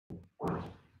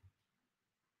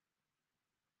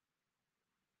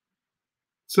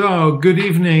So, good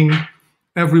evening,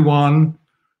 everyone,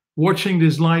 watching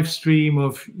this live stream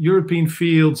of European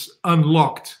Fields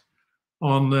Unlocked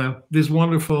on this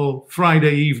wonderful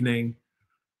Friday evening,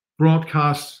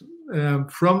 broadcast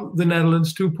from the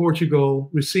Netherlands to Portugal,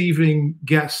 receiving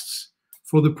guests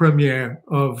for the premiere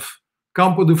of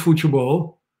Campo de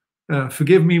futebol.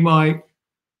 Forgive me my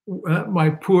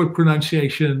poor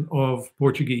pronunciation of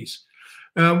Portuguese.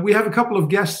 We have a couple of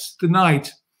guests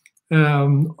tonight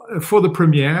for the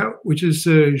premiere, which is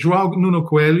João Nuno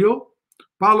Coelho,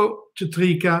 Paulo,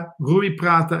 Catrica, Rui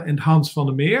Prata, and Hans van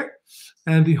der Meer.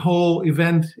 And the whole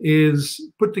event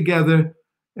is put together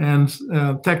and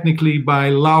technically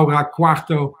by Laura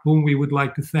Quarto, whom we would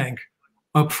like to thank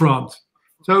up front.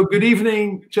 So good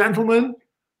evening, gentlemen.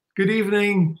 Good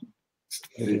evening.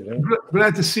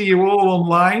 Glad to see you all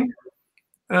online.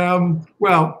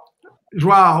 Well,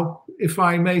 João, if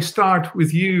I may start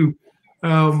with you,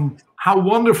 how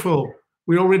wonderful.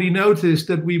 We already noticed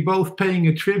that we both paying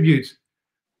a tribute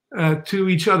to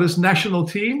each other's national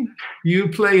team. You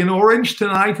play in orange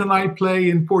tonight and I play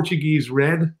in Portuguese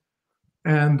red.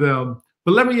 And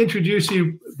but let me introduce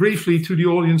you briefly to the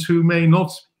audience who may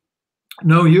not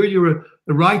know you. You're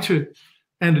a writer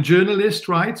and a journalist,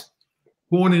 right?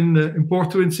 Born in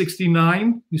Porto in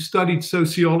 '69. You studied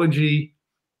sociology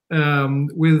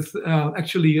with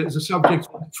actually as a subject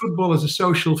football as a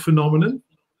social phenomenon,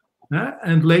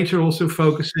 and later also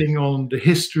focusing on the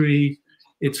history,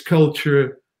 its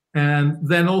culture, and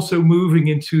then also moving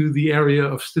into the area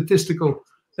of statistical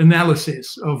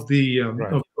analysis of the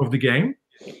of the game.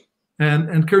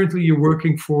 And currently you're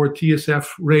working for TSF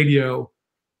Radio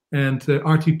and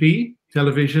RTP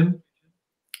television,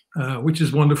 which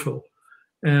is wonderful.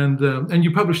 And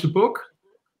you published a book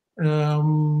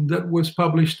that was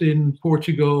published in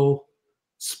Portugal,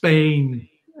 Spain,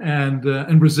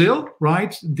 and Brazil,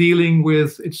 right? Dealing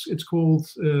with it's called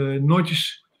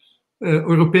Noites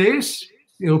Europeias,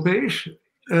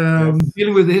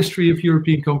 dealing with the history of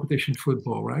European competition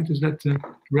football, right? Is that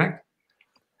correct?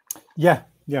 Yeah,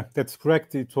 that's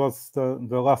correct. It was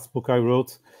the last book I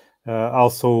wrote.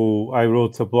 Also, I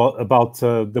wrote about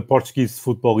the Portuguese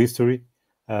football history.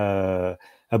 A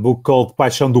book called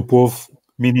Paixão do Povo,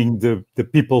 meaning the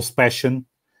people's passion,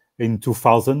 in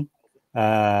 2000.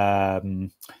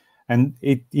 And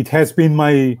it has been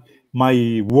my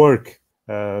work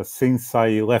since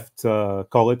I left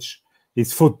college.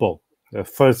 Is football,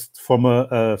 first from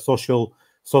a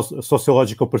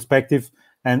sociological perspective,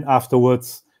 and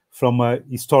afterwards from a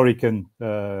historical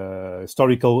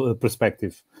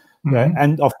perspective. Mm-hmm.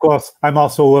 And of course, I'm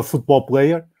also a football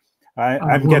player.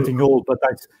 I'm getting old, but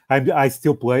I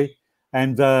still play,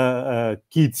 and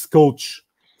kids coach.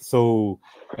 So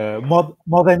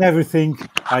more than everything,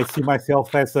 I see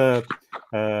myself as a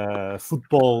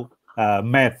football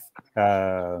math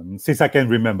since I can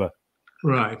remember.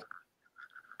 Right.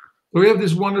 We have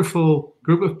this wonderful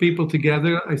group of people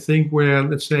together, I think, where,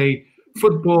 let's say,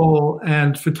 football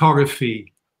and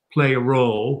photography play a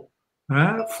role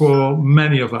for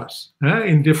many of us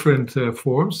in different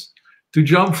forms. To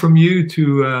jump from you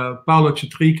to Paulo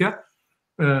Catrica,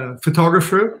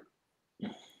 photographer,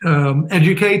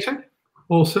 educator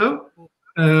also,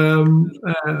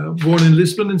 born in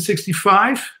Lisbon in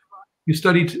 '65. You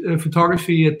studied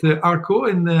photography at Arco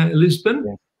in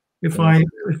Lisbon, if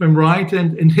I'm right,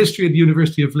 and in history at the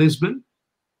University of Lisbon.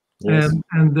 Yes.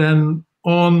 And then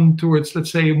on towards, let's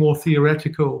say, a more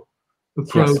theoretical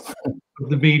approach of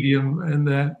the medium, and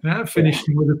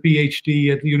finishing with a PhD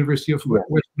at the University of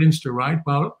Westminster, right,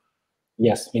 Paulo?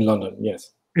 Yes, in London,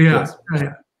 yes. Yeah,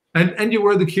 yes. And you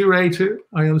were the curator,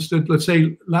 I understood, let's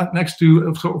say, next to,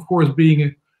 of course,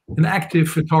 being an active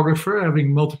photographer,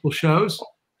 having multiple shows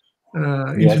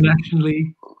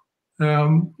internationally.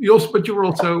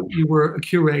 You were a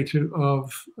curator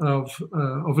of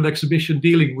an exhibition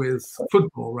dealing with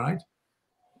football, right?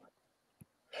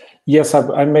 Yes,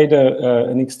 I made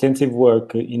an extensive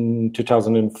work in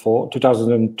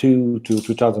 2002 to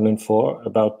 2004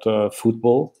 about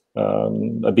football,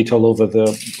 a bit all over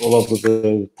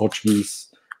the Portuguese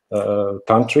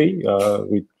country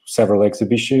with several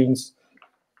exhibitions,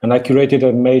 and I curated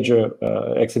a major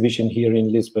exhibition here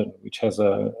in Lisbon, which has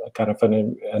a kind of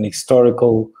an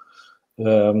historical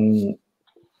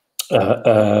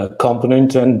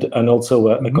component and also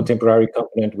a contemporary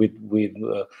component with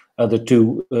other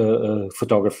two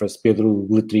photographers, Pedro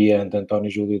Letria and António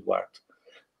Júlio Duarte.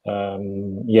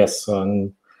 Yes,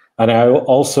 and I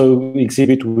also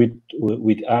exhibit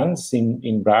with Hans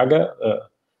in Braga,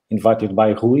 invited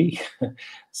by Rui.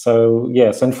 So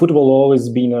yes, and football always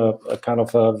been a kind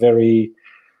of a very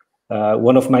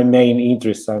one of my main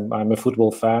interests. I'm a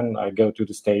football fan. I go to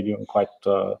the stadium quite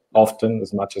often,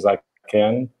 as much as I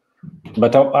can.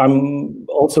 But I'm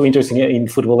also interested in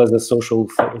football as a social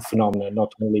phenomenon,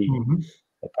 not only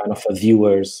a kind of a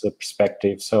viewer's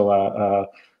perspective. So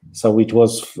it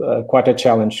was quite a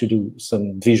challenge to do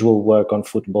some visual work on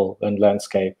football and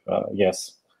landscape.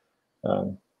 Yes,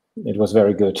 it was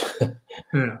very good.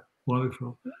 Yeah,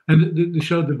 wonderful. And the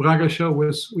show, the Braga show,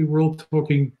 we were all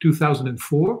talking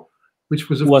 2004, which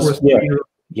was, of course, the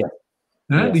year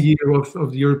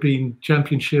of the European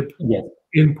Championship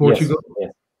in Portugal.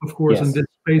 Yes. Of course, and this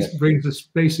brings us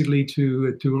basically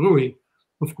to Rui,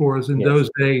 of course, in those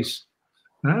days,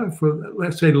 for,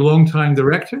 let's say, the long-time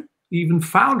director, even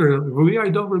founder, Rui, I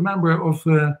don't remember, of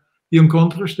the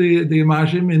Encontros de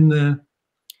Imagem in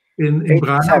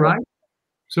Braga, right?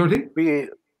 Sorry?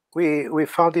 We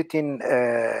found it in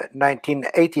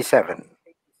 1987.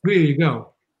 There you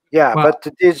go. Yeah, Wow. but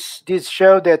this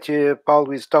show that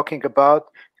Paulo is talking about,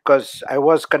 because I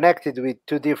was connected with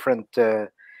two different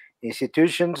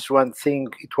institutions. One thing,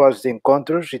 it was the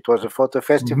Encontros, it was a photo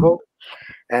festival,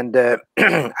 and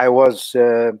I was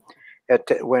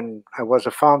when I was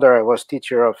a founder, I was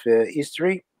teacher of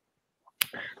history.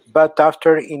 But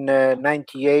after in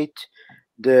 '98,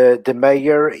 the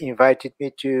mayor invited me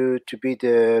to be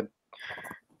the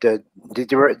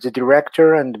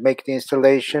director and make the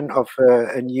installation of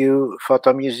a new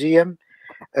photo museum,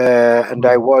 and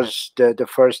I was the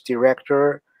first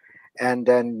director. And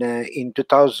then in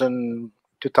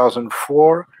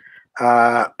 2004,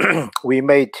 we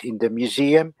made in the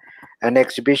museum an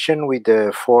exhibition with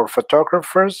the 4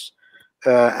 photographers,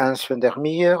 Hans van der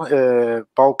Meer,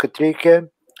 Paul Catrica,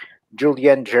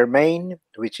 Julien Germain,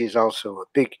 which is also a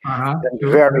big and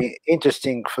very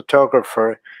interesting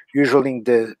photographer, usually in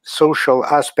the social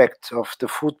aspect of the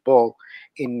football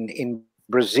in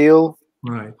Brazil.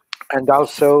 Right. And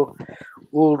also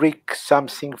Ulrich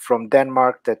something from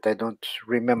Denmark that I don't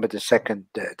remember the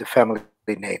family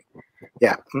name.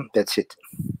 Yeah, that's it.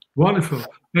 Wonderful.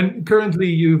 And currently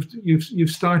you've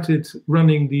started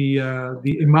running the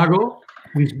Imago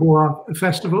Lisboa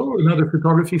Festival, another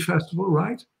photography festival,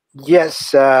 right?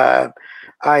 Yes,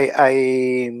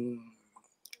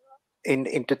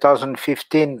 in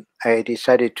 2015 I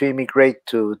decided to immigrate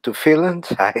to Finland.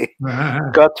 I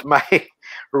got my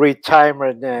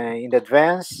retirement in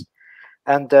advance,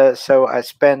 and so I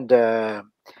spent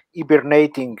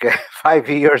hibernating 5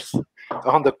 years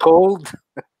on the cold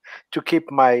to keep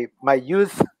my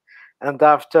youth. And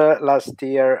after last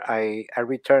year, I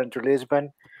returned to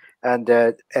Lisbon, and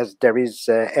as there is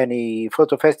any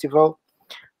photo festival,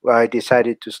 I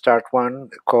decided to start one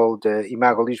called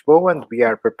Imago Lisboa, and we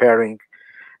are preparing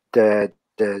the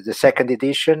second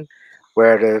edition,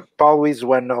 where Paulo is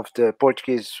one of the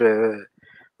Portuguese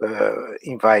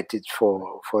invited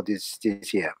for this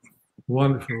year.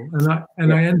 Wonderful,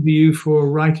 and I envy you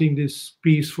for writing this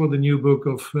piece for the new book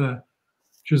of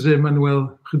José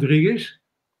Manuel Rodrigues.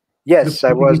 Yes,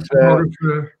 I was.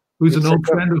 Who's an old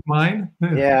friend of mine.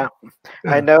 Yeah,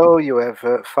 I know you have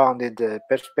founded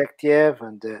Perspective,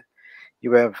 and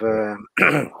you have.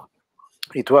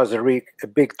 It was a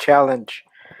big challenge.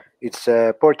 It's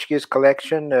a Portuguese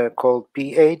collection called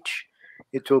PH.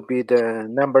 It will be the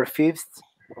number 5th,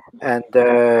 and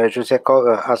José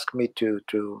asked me to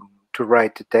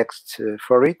write the text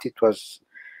for it. It was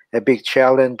a big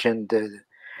challenge, and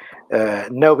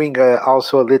knowing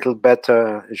also a little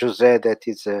better José, that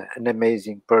is an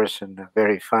amazing person,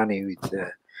 very funny, with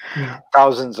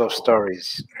thousands of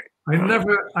stories.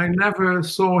 I never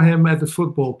saw him at the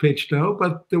football pitch though,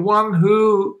 but the one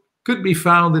who could be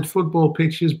found at football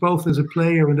pitches, both as a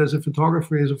player and as a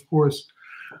photographer, is of course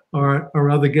our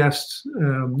other guests,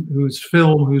 whose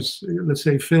let's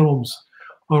say films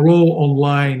are all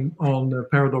online on the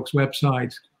Paradox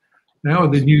website. Now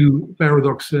the new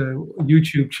Paradox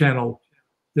YouTube channel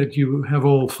that you have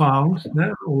all found,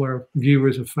 all our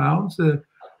viewers have found.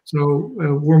 So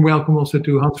warm welcome also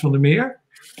to Hans van der Meer.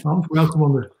 Hans,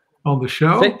 welcome on the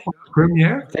show.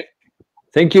 Premiere.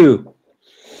 Thank you.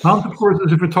 Hans, of course,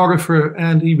 is a photographer,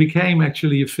 and he became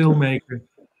actually a filmmaker,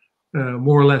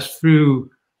 more or less through,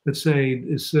 let's say,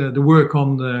 the work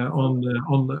on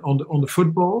the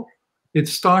football.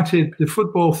 The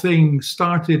football thing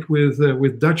started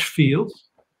with Dutch Fields,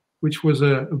 which was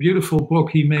a beautiful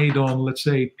book he made on, let's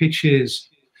say, pitches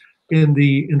in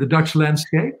the Dutch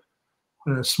landscape.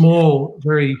 A small,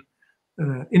 very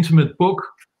intimate book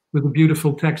with a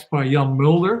beautiful text by Jan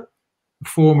Mulder, a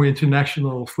former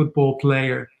international football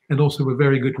player and also a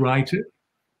very good writer,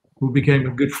 who became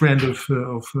a good friend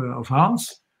of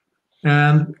Hans.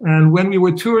 And when we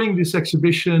were touring this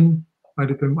exhibition,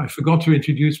 I forgot to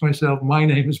introduce myself. My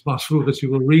name is Bas Vroegers.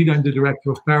 You will read. I'm the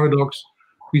director of Paradox.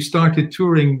 We started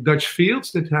touring Dutch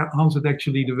fields that Hans had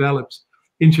actually developed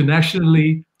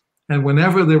internationally. And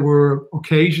whenever there were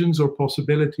occasions or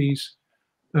possibilities,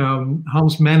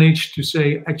 Hans managed to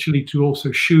say, actually, to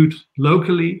also shoot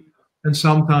locally, and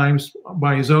sometimes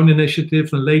by his own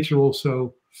initiative, and later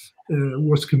also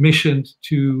was commissioned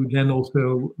to then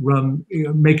also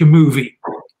make a movie.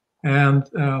 And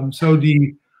so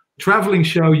the traveling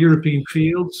show European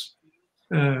Fields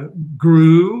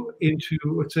grew into,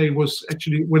 let's say, was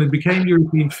actually, when it became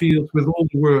European Fields, with all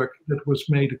the work that was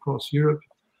made across Europe,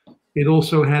 it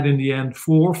also had in the end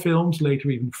 4 films, later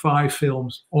even 5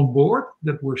 films on board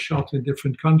that were shot in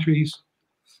different countries,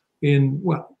 in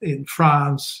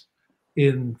France,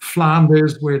 in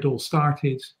Flanders, where it all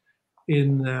started,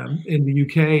 in the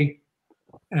UK,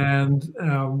 and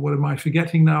what am I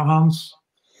forgetting now, Hans?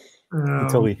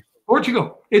 Italy.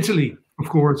 Portugal, Italy, of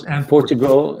course, and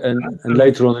Portugal, and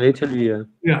later on in Italy.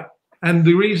 Yeah, and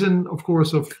the reason, of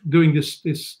course, of doing this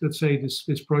let's say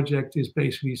this project is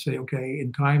basically say, okay,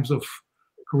 in times of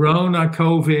Corona,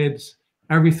 COVID,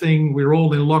 everything, we're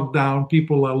all in lockdown.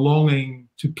 People are longing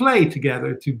to play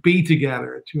together, to be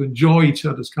together, to enjoy each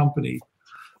other's company,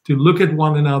 to look at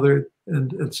one another,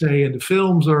 and say, and the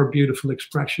films are a beautiful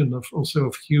expression of also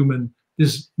of human,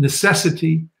 this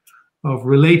necessity of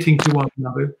relating to one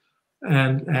another,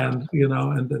 and you know,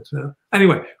 and that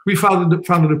anyway, we found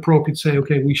it appropriate to say,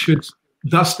 okay, we should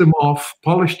dust them off,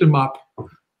 polish them up,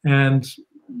 and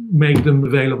make them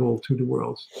available to the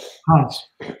world. Hans,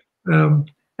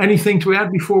 anything to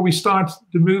add before we start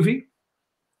the movie?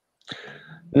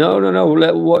 No.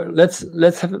 Let's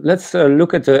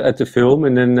look at the film,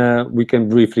 and then we can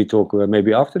briefly talk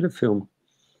maybe after the film.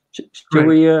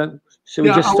 Shall we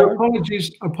just start?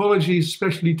 Apologies,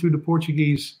 especially to the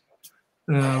Portuguese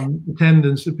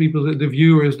attendants, the people, the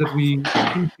viewers that we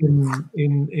speak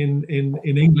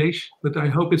in English. But I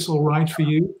hope it's all right for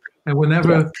you. And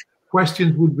whenever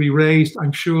questions would be raised,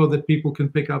 I'm sure that people can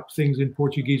pick up things in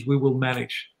Portuguese. We will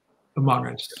manage among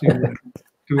us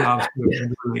to answer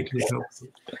and relate to it.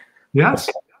 Yes?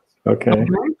 Okay.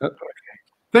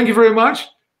 Thank you very much.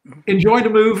 Enjoy the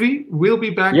movie. We'll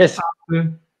be back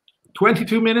after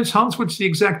 22 minutes. Hans, what's the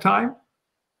exact time?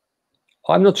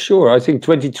 I'm not sure. I think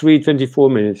 23, 24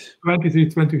 minutes.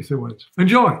 23 minutes.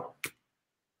 Enjoy.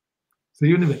 See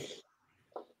you in a minute.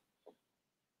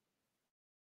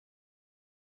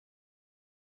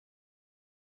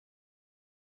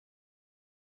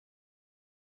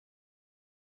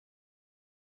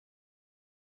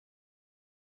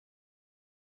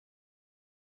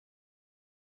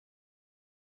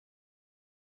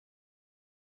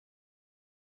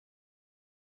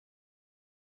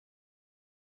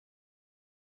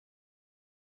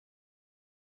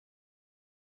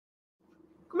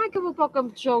 Como é que eu vou para o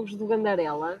campo de jogos do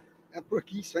Gandarela? É por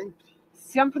aqui sempre.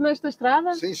 Sempre nesta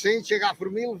estrada? Sim, chega a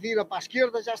Formil, vira para a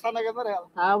esquerda, já está na Gandarela.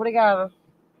 Tá, obrigada.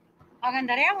 A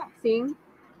Gandarela? Sim.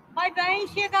 Vai bem,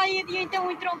 chega aí adiante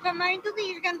um entroncamento,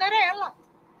 diz Gandarela.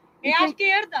 É à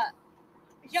esquerda.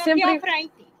 Já aqui à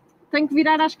frente. Tenho que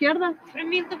virar à esquerda?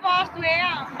 Formil de Basto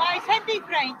vai sempre em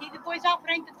frente e depois à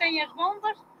frente tem as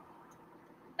bombas,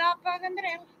 dá para a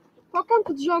Gandarela. Para o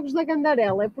campo de jogos da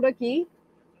Gandarela, é por aqui?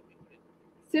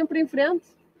 Sempre em frente?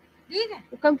 Diga.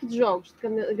 O campo de jogos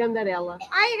de Gandarela.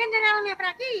 Ai, a Gandarela não é para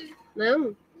aqui?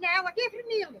 Não? Não, aqui é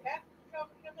Formil.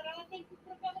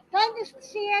 Tem de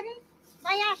descer,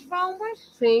 vai às bombas.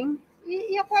 Sim.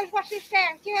 E depois vocês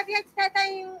querem, que a gente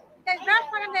tem braços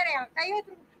para a Gandarela, tem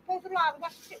outro para o outro lado,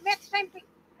 você mete sempre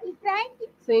em frente.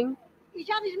 Sim. E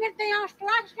já diz mesmo, tem aos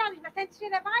lados, já diz, mas tem de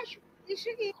descer abaixo e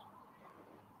seguir.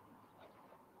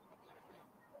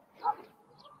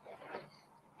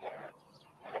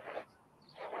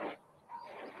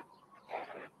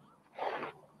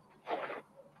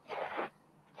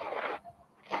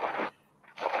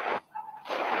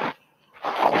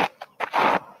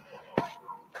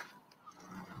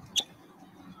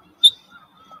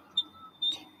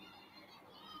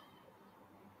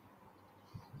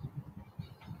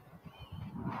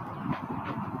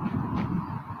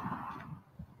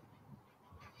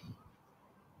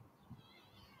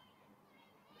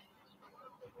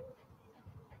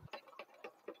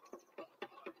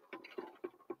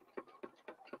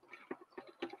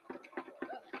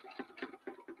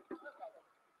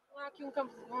 Há aqui um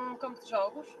campo de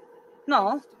jogos?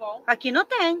 Não, Futebol? aqui não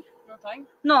tem. Não tem?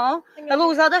 Não, a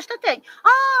lousada esta tem.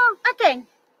 Tem.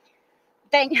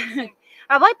 Tem.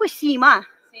 Vai por cima.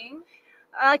 Sim.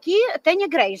 Aqui tem a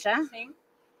igreja. Sim.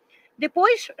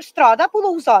 Depois estrada por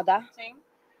lousada. Sim.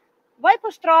 Vai para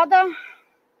a estrada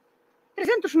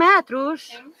 300 metros.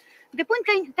 Sim. Depois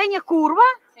tem a curva.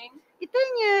 Sim. E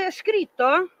tem escrito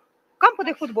campo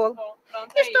de futebol.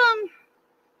 Pronto, Isto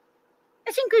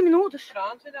é 5 minutos.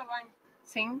 Pronto, ainda bem.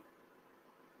 Sim.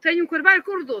 Tem um carvalho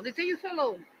corredor e tem o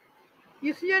salão. E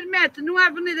o senhor mete numa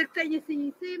avenida que tem assim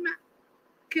em cima,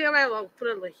 que ele é logo por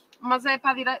ali. Mas é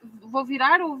para virar, vou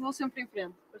virar ou vou sempre em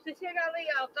frente? Você chega ali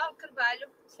ao tal carvalho.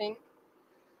 Sim.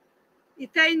 E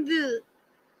tem de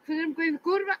fazer um bocadinho de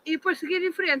curva e depois seguir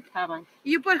em frente. Está bem.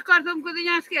 E depois corta um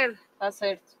bocadinho à esquerda. Está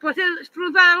certo. Se você se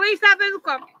perguntar ali, está bem do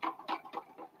campo.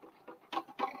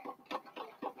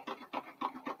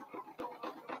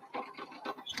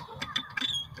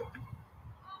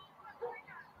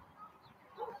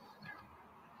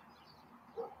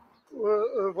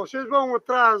 Vocês vão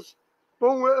atrás,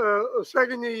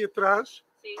 seguem aí atrás.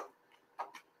 Sim.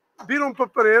 Viram para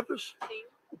paredes. Sim.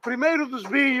 O primeiro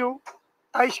desvio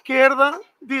à esquerda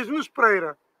diz-nos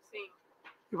Pereira. Sim.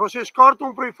 E vocês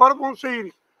cortam por aí fora, vão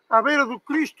sair à beira do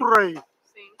Cristo Rei.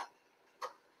 Sim.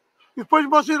 E depois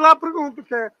vocês lá perguntam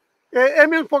que é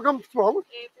mesmo para o campo de futebol?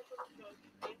 É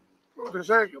para o campo de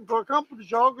jogos. É para o campo de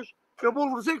jogos. Eu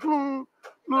vou dizer que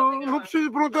não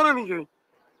preciso perguntar a ninguém.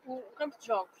 O campo de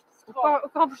jogos. O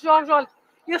campo de jogos, olha,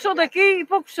 eu sou daqui e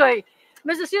pouco sei.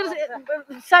 Mas a senhora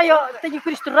sai, tem o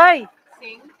Cristo Rei.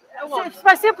 Sim.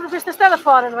 Vai sempre ver esta estrada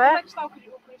fora, não Onde é é? que está o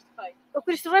Cristo Rei? O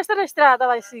Cristo Rei está na estrada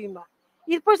lá em cima.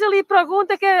 E depois ali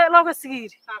pergunta que é logo a seguir.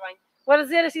 Está bem. Agora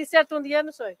dizer assim certo onde é,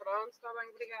 não sei. Pronto, está bem,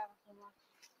 obrigada.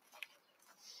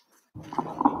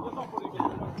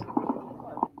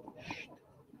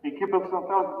 Equipa de São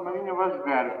Celso de Marinha vai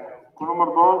jogar com o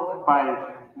número 12,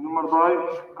 Pais, número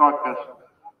 2, Cocas,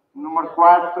 número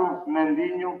 4,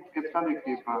 Nandinho, capitão de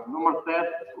equipa, número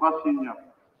 7, Rocinho,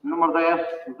 número 10,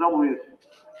 Zé Luís,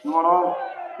 número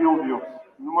 11, Silvio,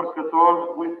 número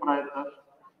 14, Luís Freitas,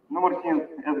 número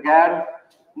 15, Edgar,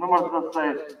 número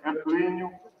 16,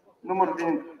 Arturinho, número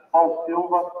 20, Paulo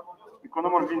Silva e com o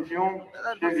número 21,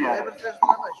 Xavier.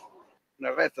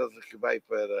 Na reta que vai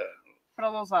para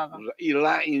Lousada. E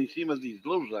lá em cima diz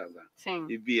Lousada. Sim.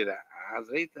 E vira à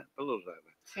direita para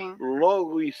Lousada. Sim.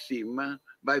 Logo em cima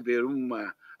vai ver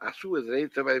à sua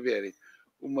direita vai ver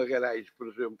uma garagem, por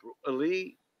exemplo,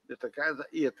 ali, desta casa,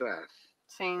 e atrás.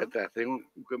 Sim. Atrás tem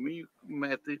um caminho que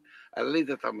mete à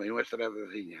direita também, uma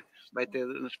estradazinha. Vai ter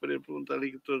nas paredes perguntar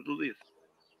ali todos os dias.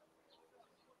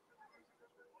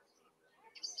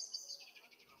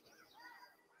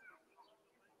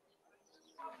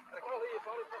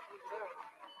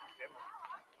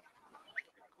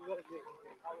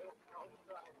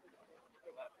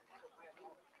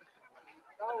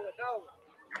 Calma.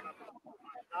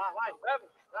 Vai, vamos.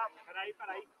 Peraí.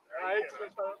 Peraí, que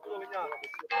está tudo alinhado.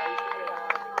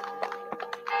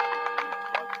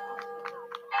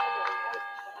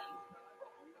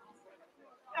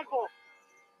 É bom.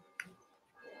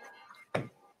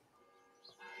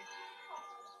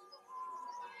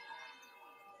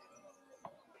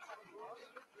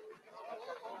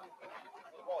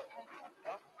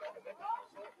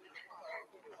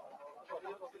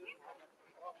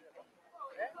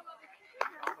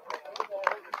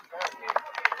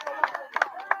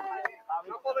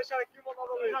 Não pode deixar aqui uma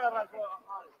nova vez.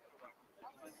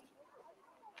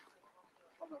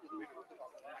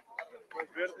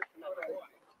 Verde.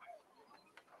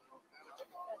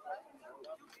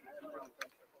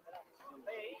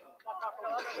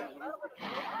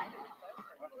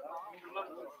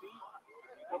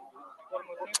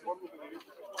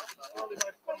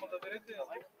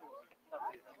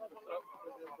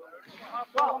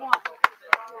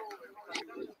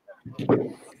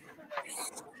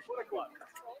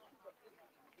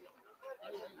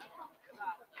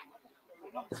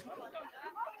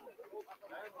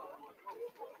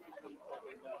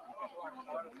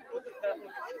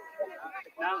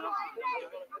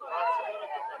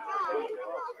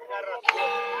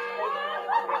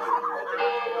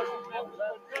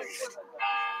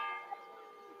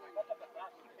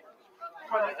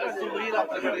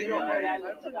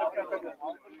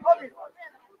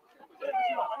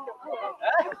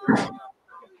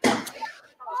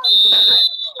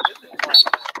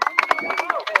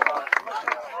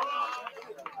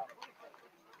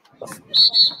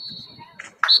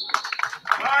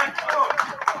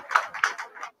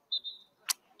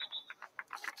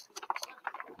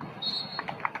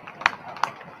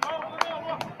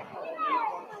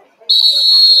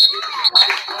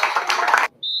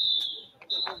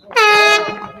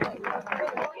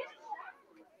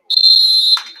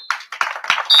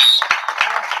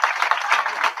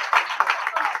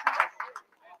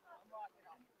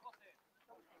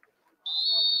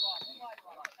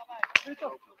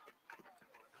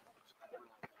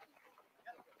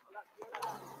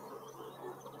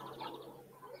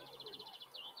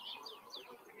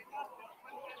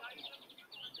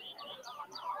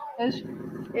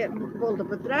 Volta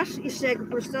para trás e segue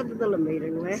para a estrada da Lameira,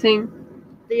 não é? Sim.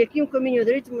 Tem aqui um caminho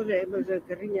direito, mas a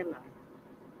carrinha lá.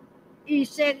 E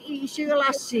chega lá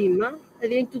acima,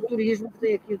 dentro do turismo,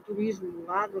 tem aqui o turismo do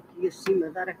lado, aqui acima,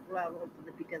 dar aquela volta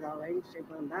da Pica da Além,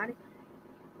 sempre a andar.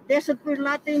 Dessa depois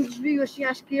lá tem um desvio assim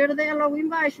à esquerda, é logo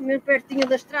embaixo, mesmo pertinho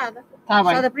da estrada. Tá bem.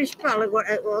 Estrada principal, agora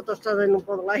a autoestrada não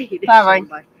pode lá ir. Tá bem.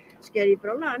 Se quer ir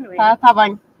para lá, não é? Tá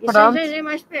bem. Isso Pronto. é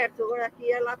mais perto, agora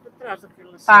aqui é lá para trás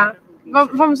daquela Tá. serra.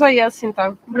 Vamos a esse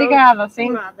então. Obrigada,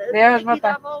 sim. Deus, boa tarde.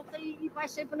 Dá a volta e vai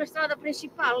sempre na estrada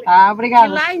principal. Tá, obrigada. E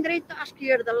lá em direita à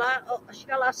esquerda, lá, a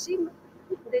chegar lá acima,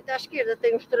 direita à esquerda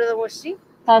tem um estradão assim.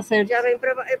 Tá certo. Já vem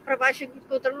para baixo e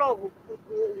encontra logo.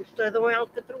 O estradão é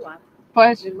alcatroado.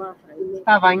 Pois.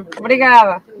 Está bem.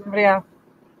 Obrigada. Obrigada.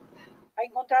 Vai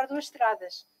encontrar duas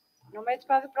estradas. Não mete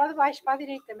para de baixo, para a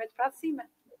direita, mete para de cima.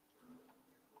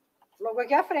 Logo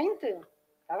aqui à frente.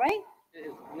 Está bem?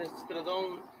 Neste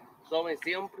estradão sobem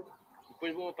sempre,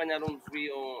 depois vão apanhar um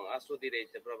desvio à sua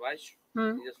direita para baixo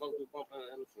e esse logo vão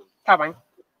para no fundo. Está bem.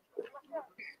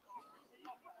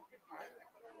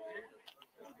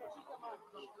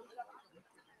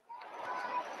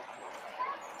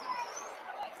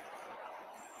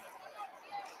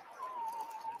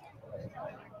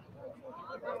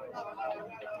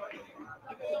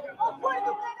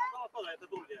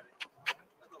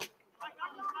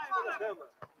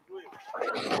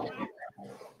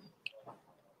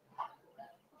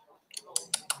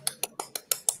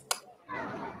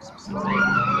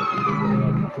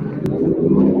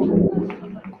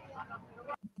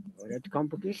 Agora é de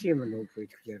campo aqui em cima, não foi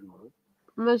de esquerda, não.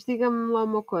 Mas diga-me lá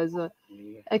uma coisa.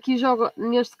 Aqui joga,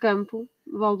 neste campo,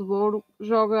 Valdevouro,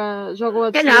 jogam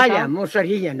a Canalha,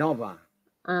 moçaria nova.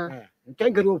 Ah. Não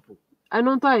tem grupo. Ah,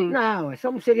 não tem? Não, é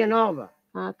só moçaria nova.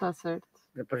 Ah, está certo.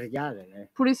 Rapaziada, né?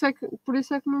 Por isso é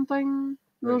que não tem.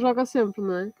 Não joga sempre,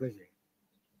 não é? Pois é.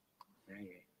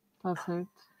 Está certo.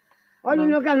 Olha o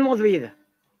meu ganho no modo de vida.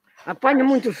 Apanho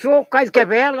muito soco, cai de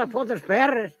cabela, falta as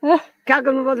pernas,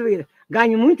 caga no modo de vida.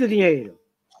 Ganho muito dinheiro.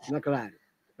 Não é claro.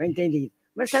 Bem entendido.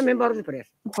 Mas sai-me embora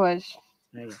depressa. Pois.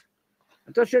 É.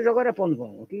 Então vocês agora para onde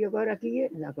vão? Aqui, agora aqui,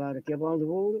 agora aqui é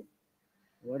Valdevouro.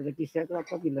 Agora daqui segue lá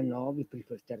para a Vila Nova e depois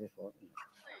para as terras fora.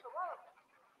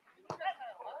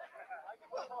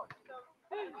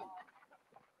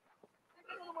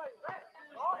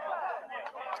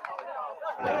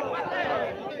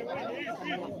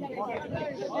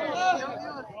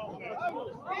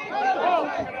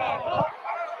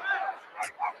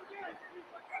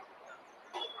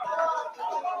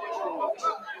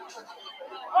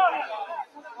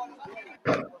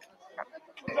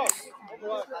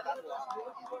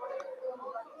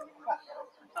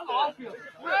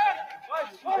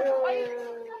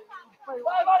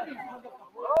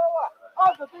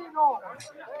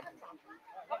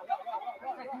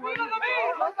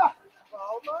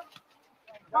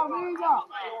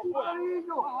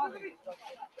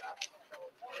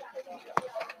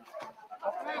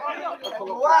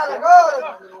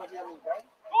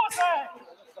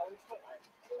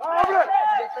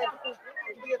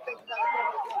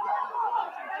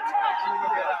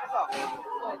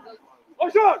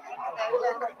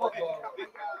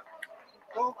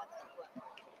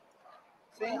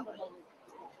 Sim.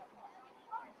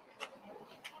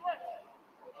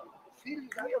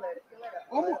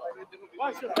 Como?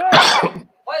 Vai,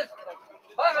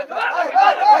 olha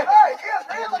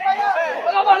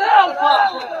o amarelo,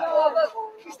 pá!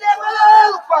 Isto é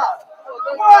amarelo, pá!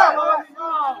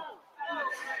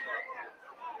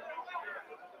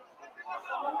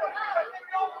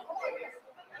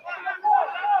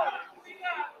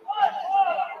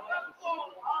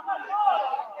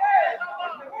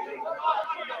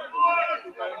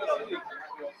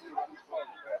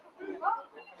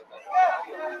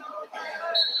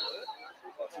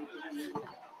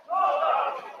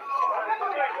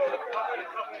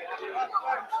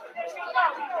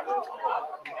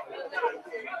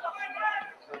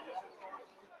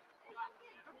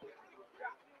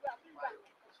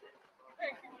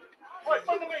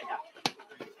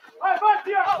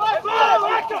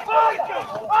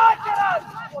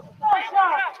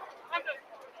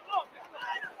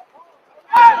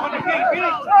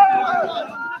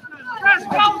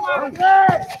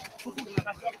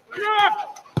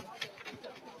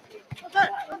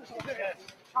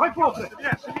 Vai,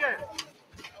 Paulo!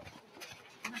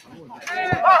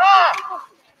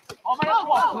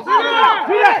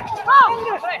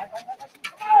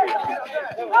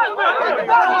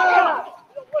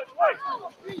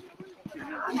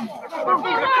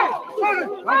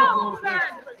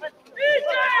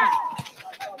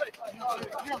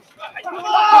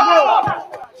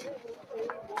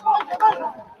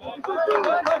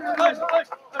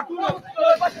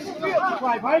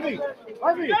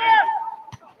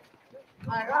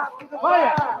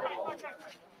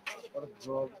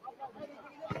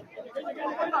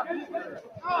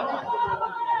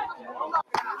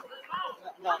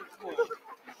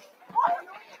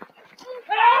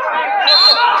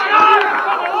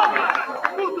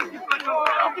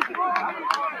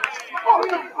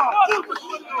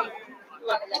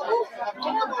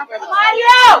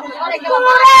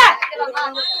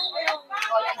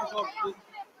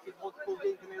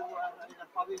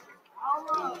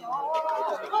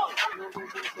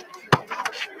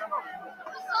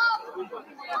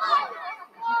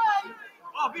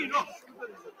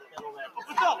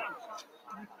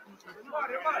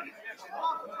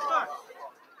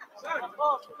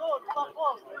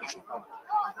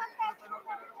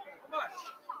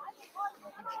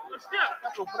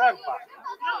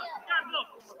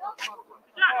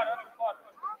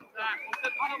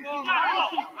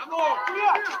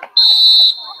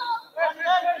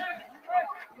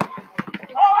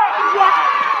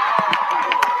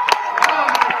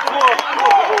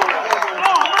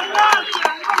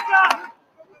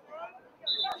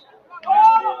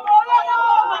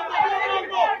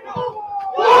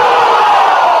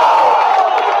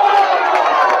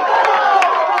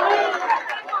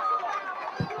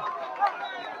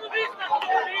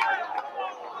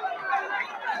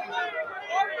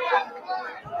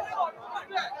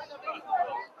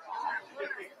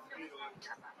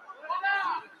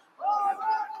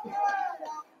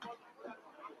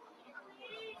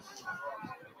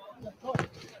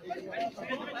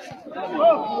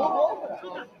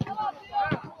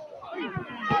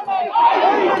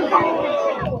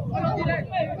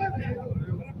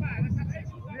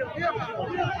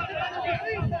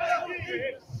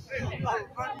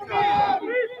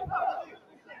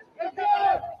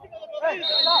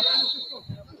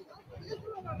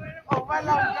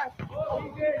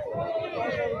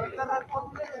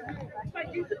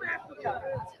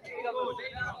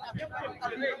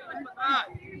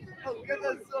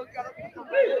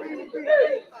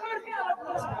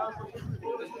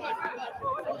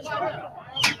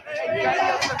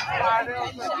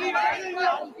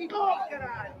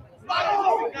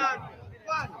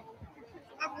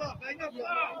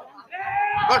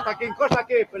 Encosta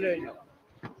aqui, Pelinho.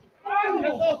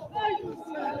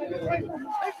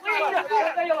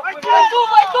 Vai tu!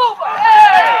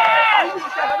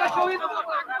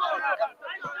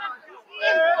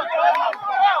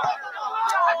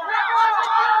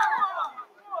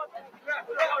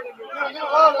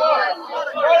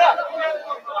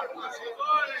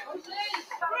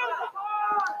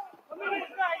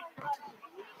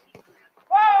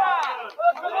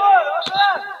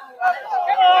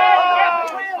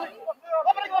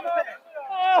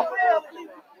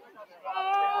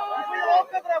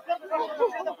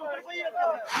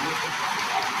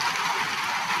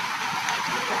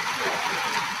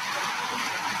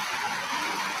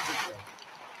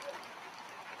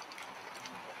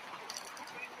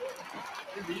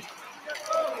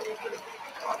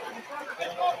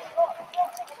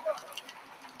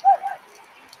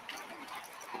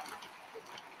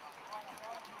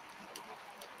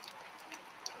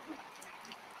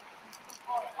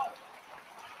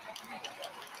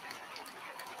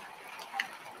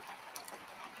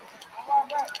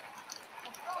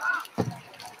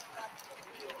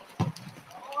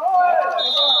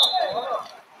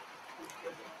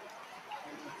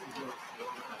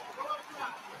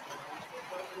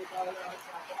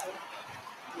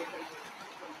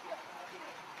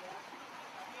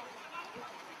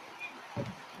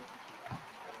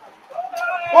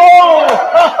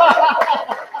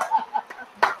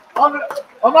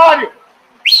 Ô, Mário!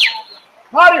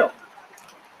 Mário!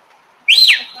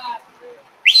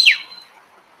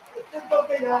 Tentou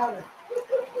ganhar, né?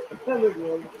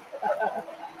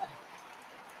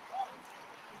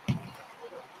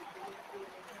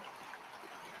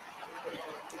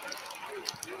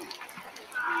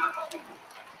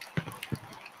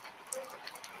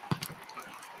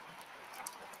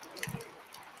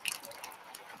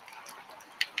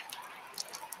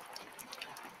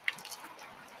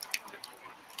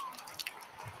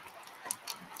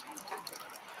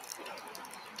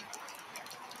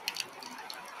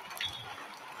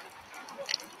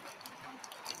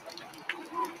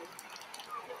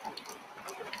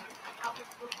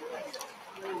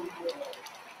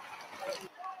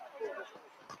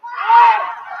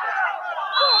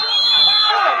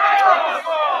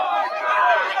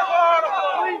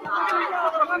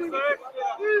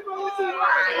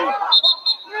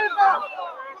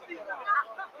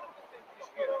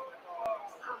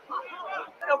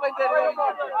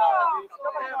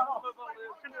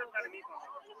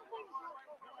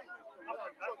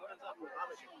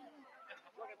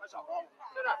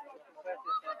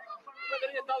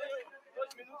 Bandeirinha está ali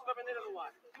 2 minutos para a bandeira do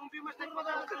ar. Não vi, mas tem que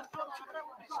mandar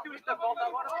existiu esta volta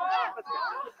agora.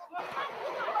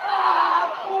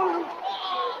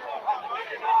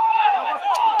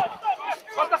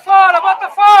 Bota fora, bota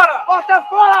fora! Bota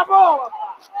fora a bola!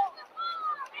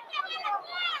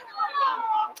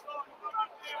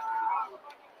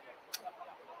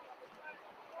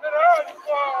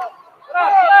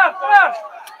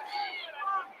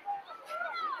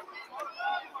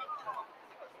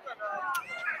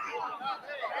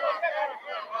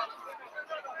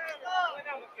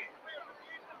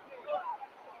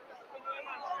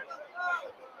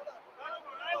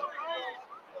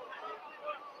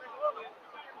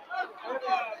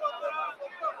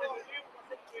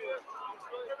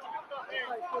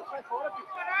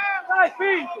 Vai,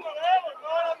 Pinto!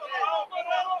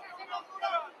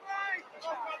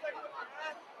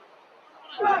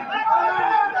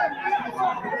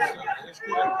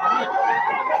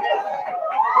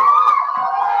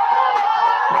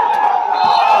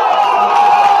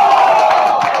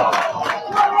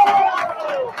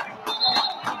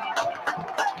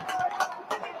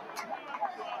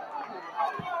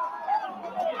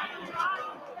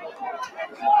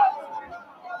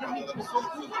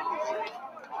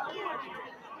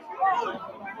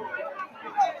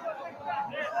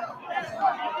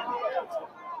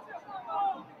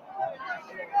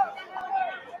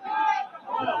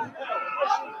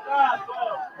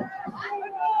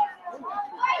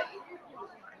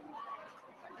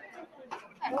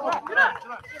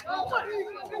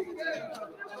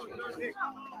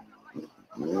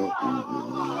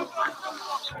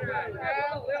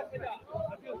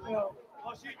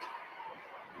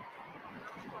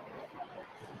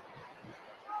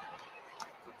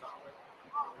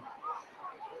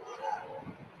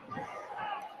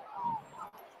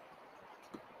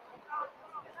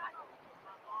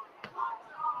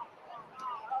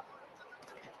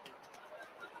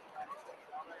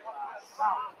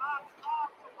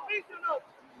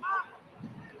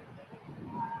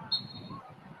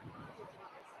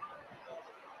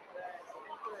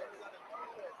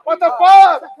 Bota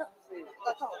fora!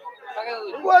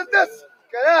 Quantas?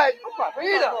 Caralho! Opa,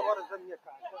 vira! Agora da minha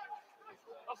casa.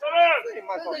 Sim,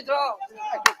 mais ou menos.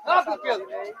 Rápido, Pedro!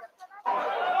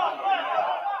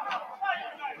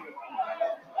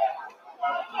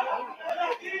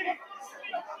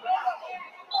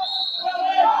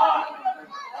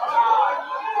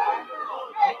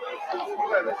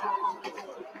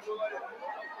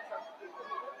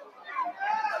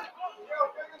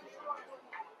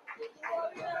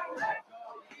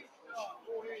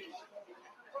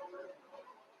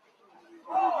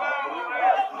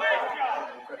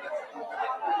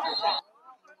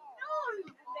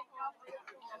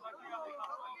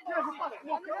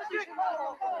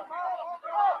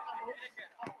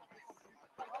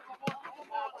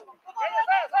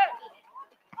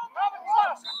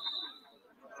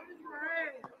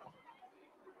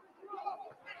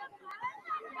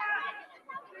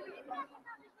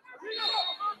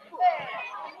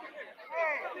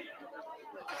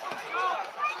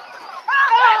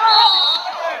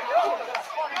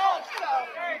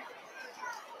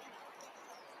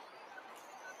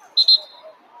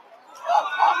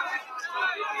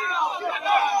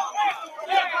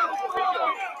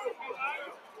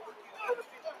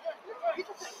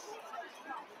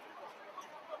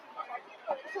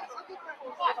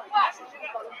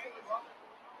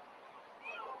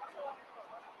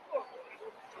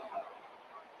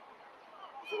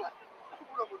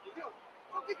 Por amor de Deus,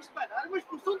 o que é que isto vai dar? Uma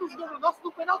expulsão do jogador nosso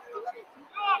do penalti.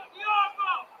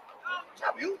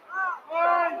 Já viu?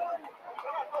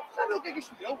 Já viu o que é que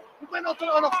isto deu? O penalti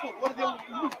ao nosso favor deu uma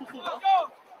expulsão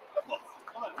nosso.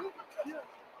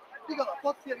 Diga lá,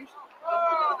 pode ser isto?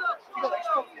 Diga lá,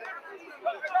 isto pode ser.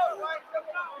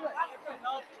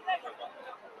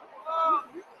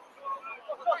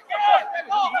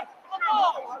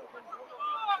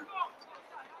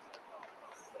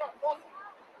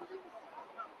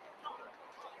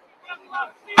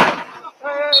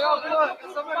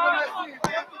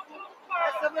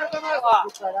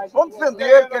 Vamos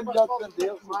defender, que é melhor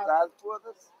defender.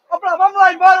 Vamos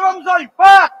lá embora, vamos ao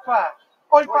empate, pá!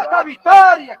 Ao empate à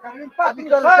vitória, cara! O empate a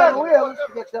vitória estavam eles.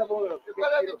 Porque é que estavam eles?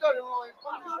 A vitória não é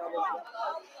empate.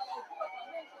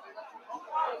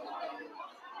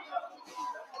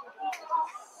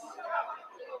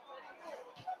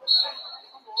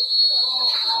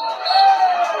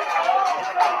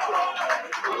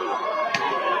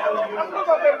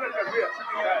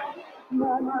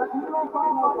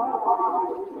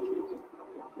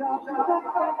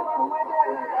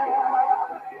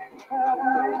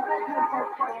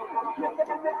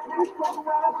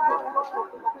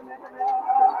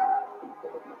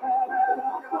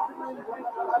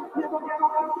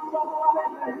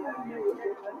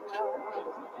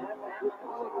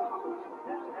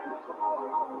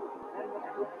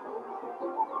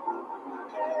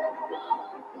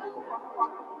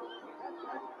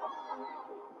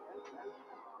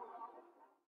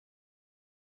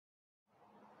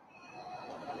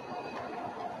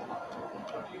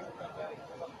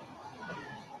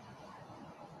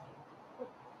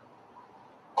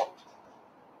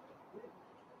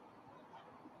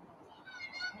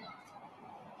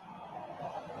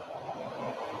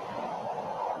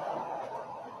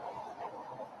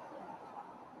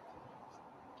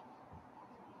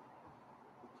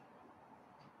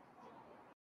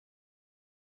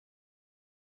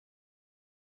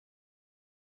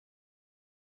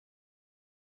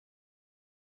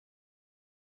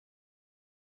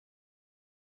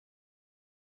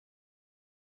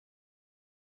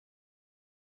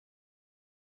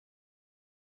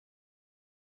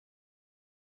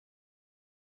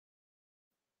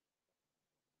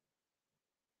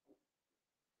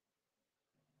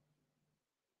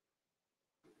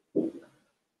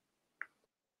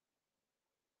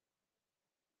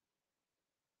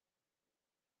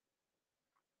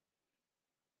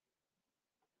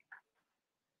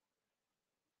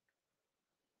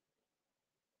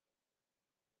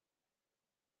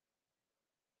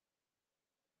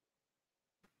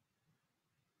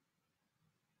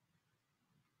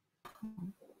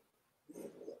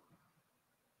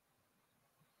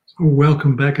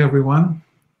 Welcome back, everyone.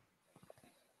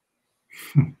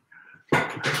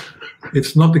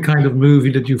 It's not the kind of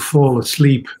movie that you fall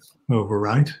asleep over,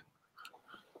 right?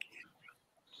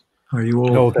 Are you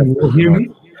all, no, can you all hear me?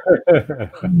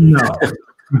 No.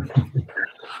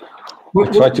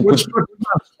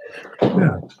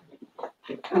 Yeah.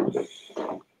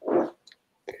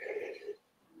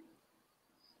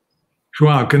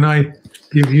 João, can I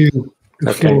give you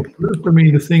the floor first? I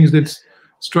mean, the things that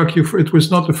struck you, it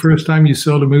was not the first time you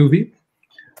saw the movie.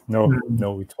 No,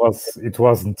 no, it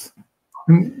wasn't.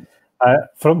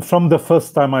 From the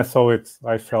first time I saw it,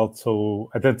 I felt so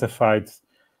identified.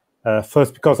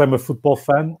 First, because I'm a football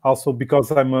fan, also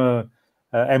because I'm a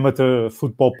amateur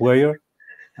football player.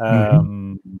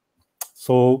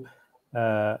 So,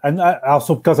 and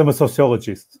also because I'm a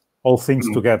sociologist. All things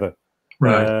together.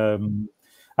 Right.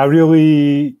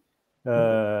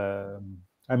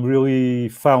 I'm really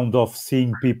fond of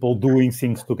seeing people doing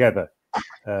things together,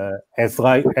 as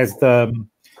the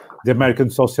American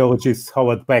sociologist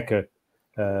Howard Becker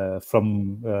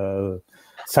from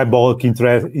symbolic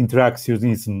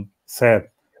interactionism said,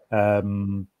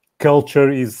 culture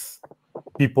is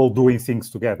people doing things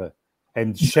together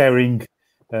and sharing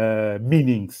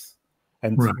meanings.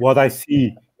 And what I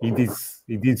see in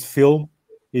this film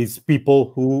is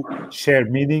people who share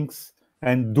meanings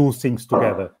and do things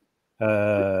together.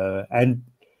 And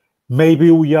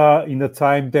maybe we are in a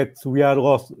time that we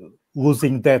are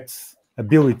losing that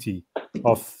ability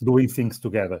of doing things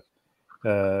together.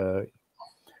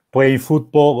 Playing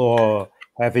football or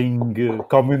having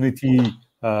community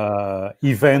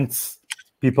events,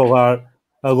 people are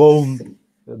alone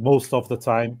most of the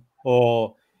time,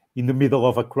 or in the middle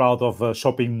of a crowd of a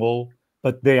shopping mall,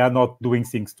 but they are not doing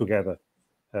things together.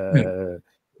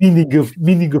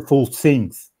 Meaningful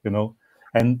things, you know,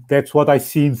 and that's what I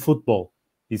see in football.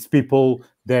 Is people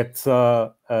that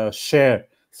share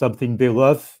something they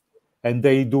love and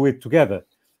they do it together.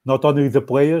 Not only the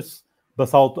players,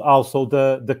 but also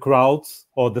the crowds,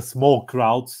 or the small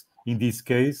crowds in this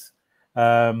case.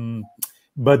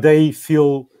 But they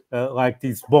feel like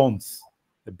these bonds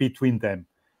between them.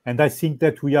 And I think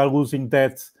that we are losing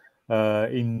that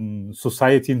in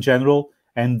society in general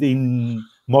and in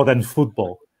modern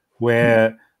football,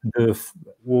 where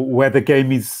the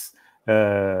game is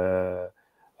a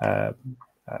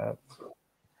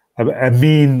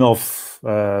mean of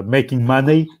making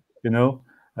money, you know.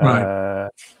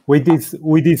 With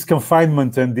this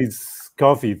confinement and this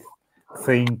COVID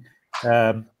thing,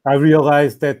 I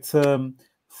realized that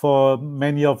for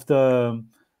many of the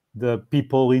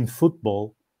people in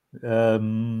football,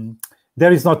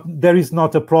 there is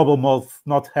not a problem of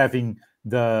not having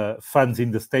the fans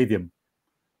in the stadium,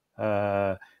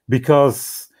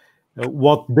 because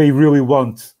what they really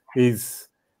want is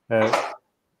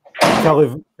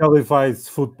televised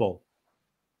football.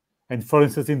 And for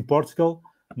instance, in Portugal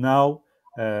now,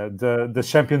 the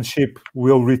championship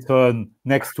will return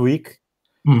next week,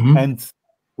 and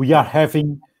we are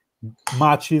having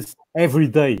matches every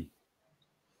day.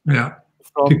 Yeah,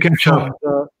 to catch up.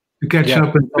 to catch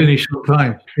up and finish on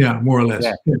time. Yeah, more or less.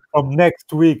 Yeah. From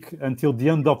next week until the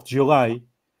end of July,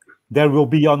 there will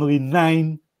be only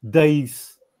 9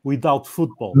 days without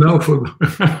football. No football.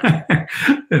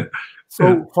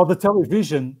 So for the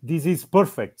television, this is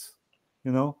perfect,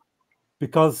 you know,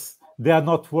 because they are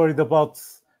not worried about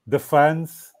the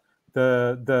fans,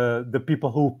 the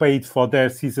people who paid for their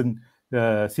season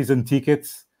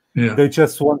tickets. Yeah. They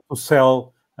just want to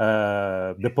sell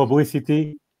the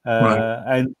publicity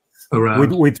and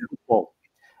with football.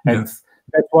 And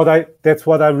that's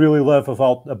what I really love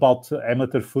about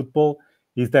amateur football,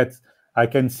 is that I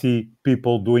can see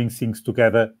people doing things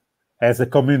together as a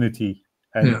community.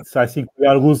 And I think we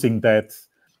are losing that,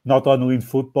 not only in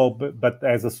football, but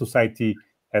as a society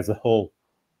as a whole.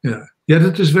 Yeah. Yeah,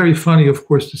 that is very funny, of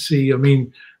course, to see. I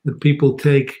mean, that people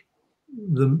take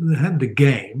the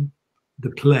game,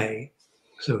 the play,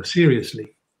 so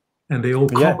seriously. And they all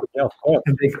copy,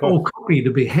 all copy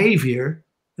the behavior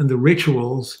and the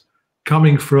rituals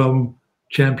coming from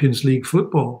Champions League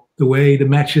football. The way the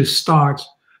matches start,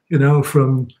 you know,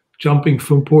 from jumping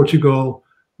from Portugal,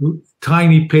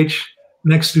 tiny pitch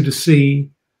next to the sea,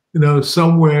 you know,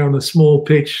 somewhere on a small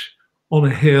pitch on a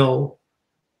hill.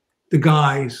 The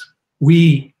guys,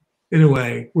 we, in a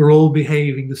way, we're all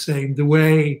behaving the same. The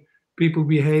way people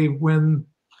behave when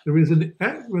there is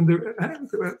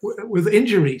with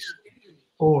injuries.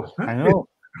 I know,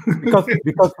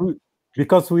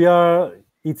 because we are.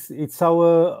 It's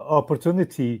our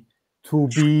opportunity to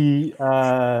be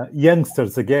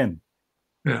youngsters again.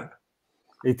 Yeah,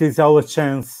 it is our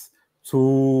chance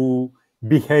to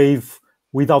behave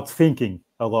without thinking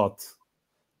a lot,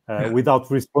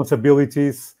 without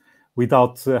responsibilities,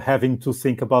 without having to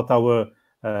think about our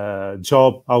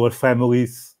job, our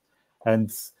families.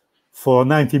 And for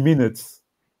 90 minutes,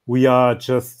 we are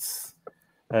just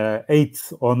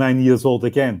 8 or 9 years old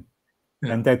again.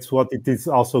 Yeah. And that's what it is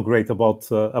also great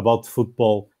about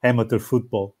football, amateur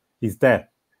football, is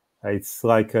that it's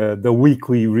like the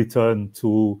weekly return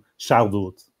to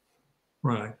childhood.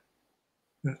 Right.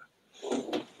 Yeah.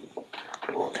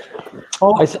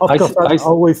 I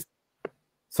always.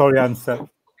 Sorry, Ansel.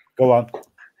 Go on.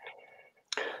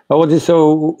 What is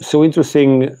so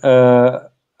interesting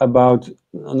about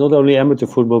not only amateur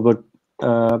football, but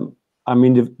I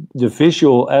mean the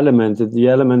visual element, the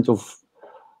element of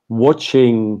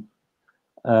watching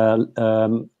and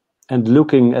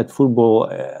looking at football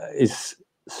is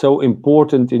so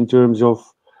important in terms of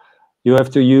you have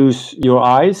to use your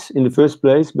eyes in the first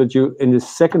place, but in the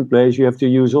second place you have to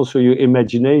use also your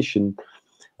imagination.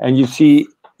 And you see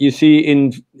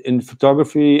in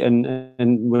photography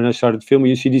and when I started filming,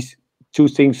 you see these two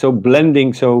things so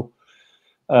blending, so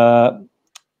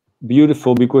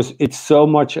beautiful, because it's so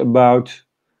much about,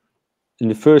 in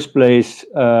the first place,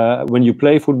 when you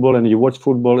play football and you watch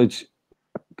football, it's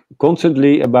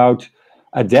constantly about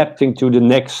adapting to the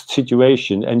next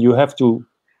situation, and you have to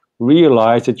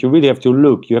realize that you really have to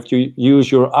look. You have to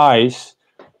use your eyes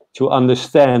to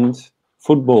understand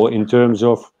football in terms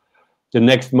of the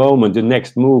next moment, the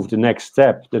next move, the next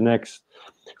step, the next.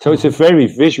 So it's a very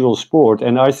visual sport,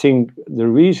 and I think the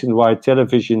reason why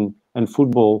television and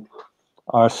football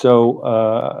are so,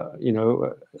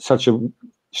 such a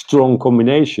strong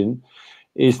combination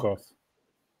is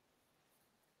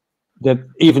that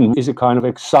even is a kind of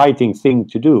exciting thing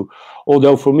to do.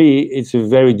 Although for me, it's a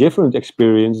very different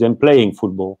experience than playing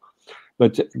football.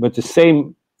 But the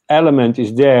same element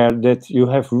is there, that you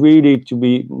have really to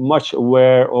be much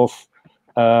aware of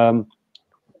the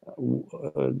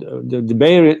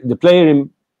player in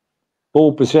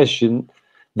ball possession.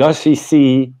 Does he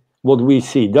see what we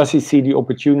see? Does he see the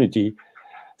opportunity?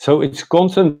 So it's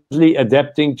constantly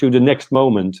adapting to the next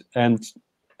moment. And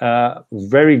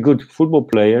very good football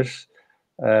players,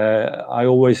 I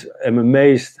always am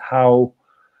amazed how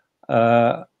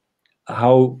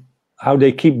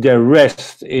they keep their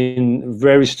rest in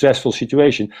very stressful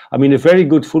situation. I mean, a very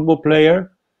good football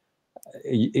player,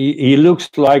 he looks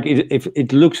like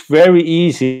it looks very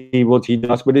easy what he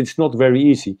does, but it's not very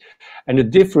easy. And the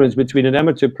difference between an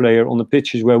amateur player on the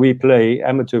pitches where we play,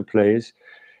 amateur players,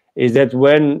 is that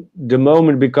when the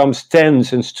moment becomes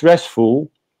tense and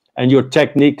stressful and your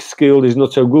technique skill is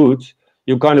not so good,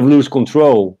 you kind of lose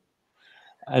control.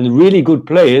 And really good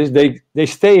players, they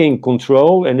stay in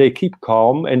control and they keep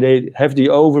calm and they have the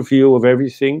overview of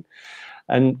everything.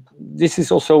 And this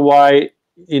is also why,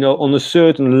 on a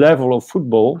certain level of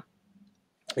football,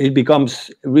 it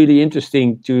becomes really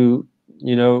interesting to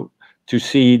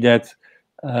see that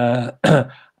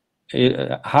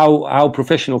how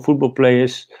professional football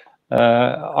players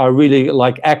are really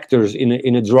like actors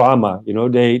in a drama.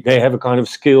 They have a kind of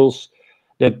skills.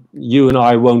 that you and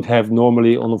I won't have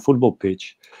normally on a football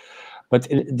pitch. But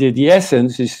the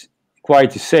essence is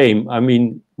quite the same. I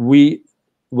mean,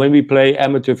 when we play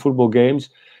amateur football games,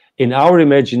 in our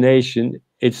imagination,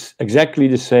 it's exactly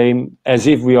the same as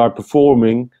if we are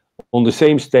performing on the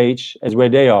same stage as where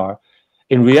they are.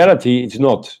 In reality, it's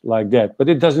not like that. But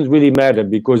it doesn't really matter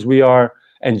because we are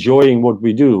enjoying what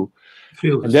we do.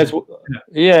 And that's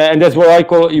and that's what I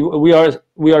call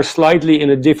we are slightly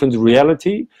in a different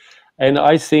reality. And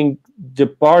I think the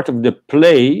part of the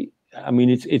play, I mean,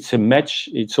 it's a match.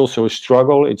 It's also a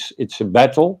struggle. It's a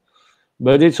battle,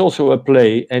 but it's also a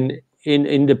play. And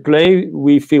in the play,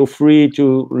 we feel free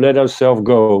to let ourselves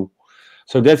go.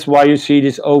 So that's why you see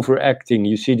this overacting.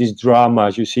 You see these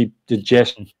dramas. You see the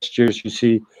gestures. You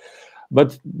see,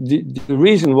 but the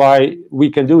reason why we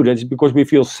can do that is because we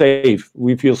feel safe.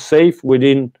 We feel safe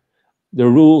within the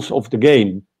rules of the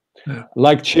game. Yeah.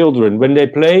 Like children, when they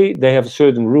play, they have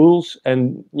certain rules,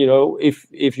 and you know,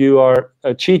 if you are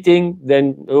cheating,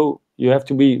 then you have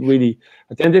to be really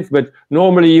attentive. But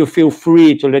normally, you feel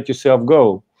free to let yourself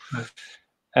go. Right.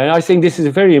 And I think this is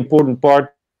a very important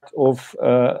part of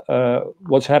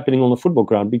what's happening on the football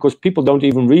ground, because people don't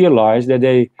even realize that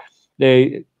they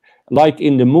like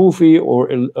in the movie or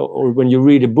when you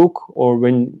read a book or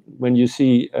when you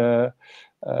see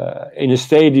in a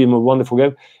stadium a wonderful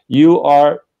game,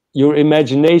 your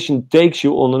imagination takes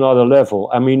you on another level.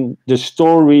 I mean, the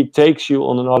story takes you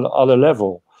on another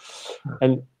level.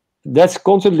 And that's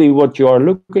constantly what you are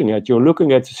looking at. You're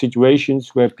looking at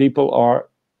situations where people are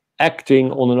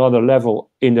acting on another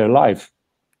level in their life.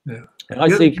 Yeah. And I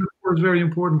think it's very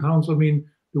important, Hans. I mean,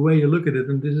 the way you look at it,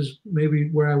 and this is maybe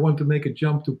where I want to make a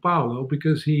jump to Paulo,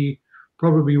 because he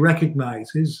probably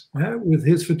recognizes with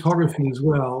his photography as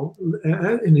well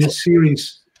in his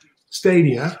series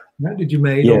Stadia that you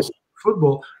made, yes,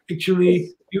 football.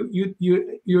 Actually, you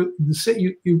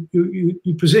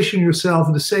position yourself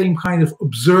in the same kind of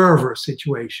observer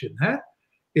situation.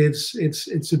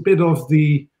 It's a bit of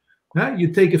the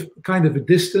you take a kind of a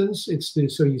distance.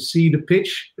 So you see the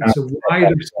pitch. It's a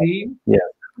wider scene,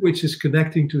 which is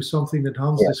connecting to something that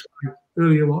Hans described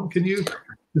earlier on. Can you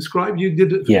describe? You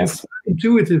did it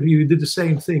intuitively. You did the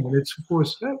same thing, and it's of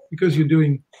course because you're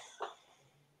doing.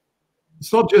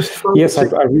 It's not just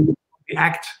focusing I really the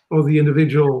act of the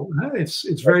individual.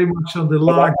 It's very much on the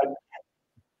large.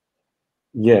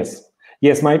 Yes.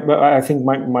 I think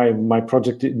my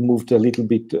project moved a little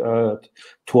bit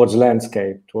towards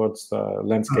landscape,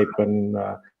 and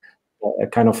a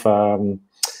kind of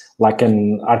like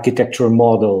an architecture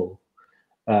model.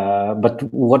 But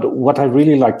what I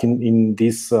really like in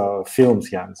these films,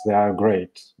 Jans, they are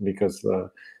great because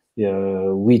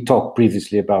we talked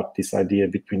previously about this idea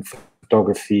between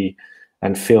photography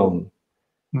and film,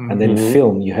 and then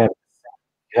film you have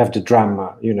the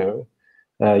drama, you know.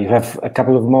 You have a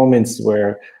couple of moments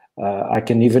where I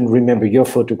can even remember your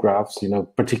photographs, you know,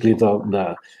 particularly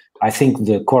I think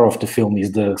the core of the film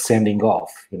is the sending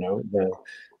off, you know,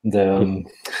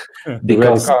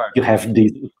 because you have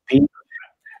this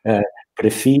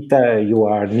Prefita, you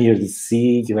are near the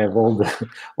sea, you have all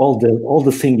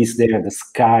the things there, the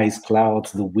skies,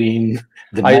 clouds, the wind,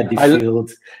 the muddy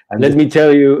field. Let me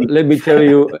tell you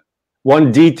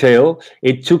one detail.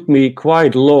 It took me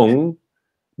quite long,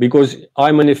 because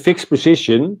I'm in a fixed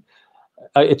position.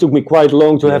 It took me quite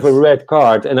long to have a red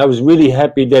card, and I was really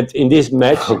happy that in this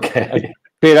match,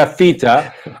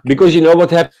 Perafita, because you know what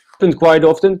happened quite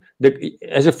often.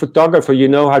 As a photographer, you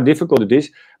know how difficult it is,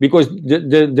 because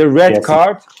the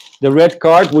red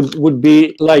card would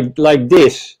be like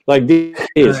this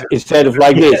instead of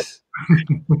like this.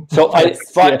 So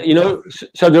you know,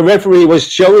 so the referee was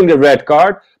showing the red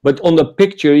card, but on the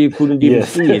picture you couldn't even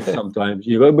see it sometimes,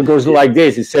 you know, because like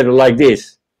this instead of like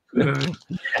this.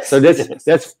 So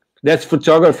that's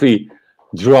photography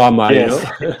drama, you know.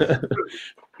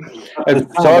 And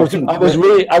so I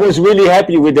was really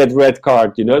happy with that red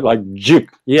card, you know, like juk,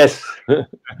 yes.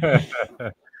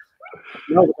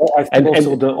 No, I think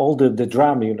also all the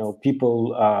drama, you know,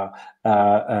 people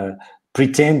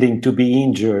pretending to be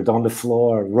injured on the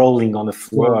floor, rolling on the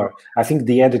floor. Wow. I think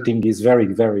the editing is very,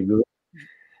 very good.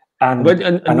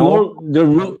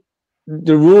 The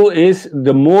rule is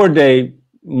the more they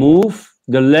move,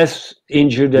 the less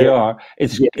injured they are.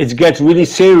 It gets really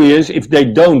serious if they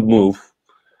don't move.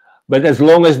 But as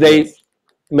long as they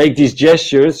make these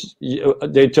gestures,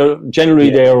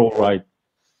 generally they are all right.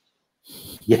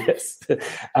 Yes,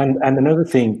 and another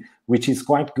thing which is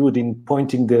quite good in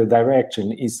pointing the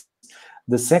direction is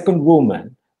the second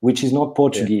woman, which is not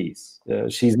Portuguese.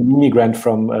 She's an immigrant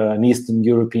from an Eastern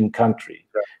European country.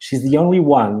 She's the only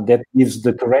one that gives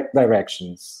the correct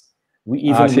directions. We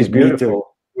even she's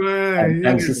beautiful.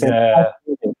 And she said,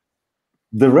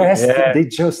 the rest, they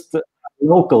just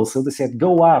local. So they said,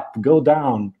 go up, go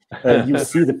down. You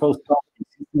see the post office,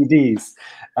 you see these.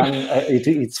 And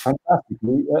it's fantastic.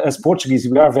 As Portuguese,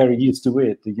 we are very used to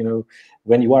it. You know,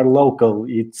 when you are local,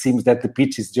 it seems that the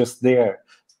pitch is just there.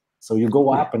 So you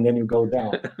go up and then you go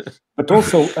down. But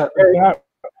also, there are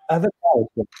other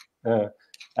characters,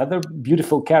 other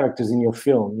beautiful characters in your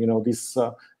film. You know,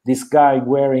 this guy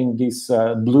wearing this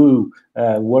blue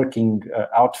working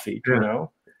outfit, you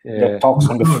know, that talks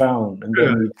on the phone, and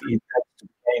then it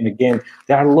game again.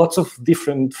 There are lots of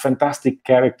different fantastic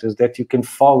characters that you can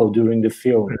follow during the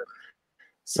film.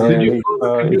 So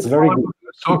it's very good.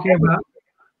 Talking about,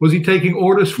 was he taking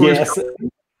orders for his company,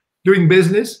 doing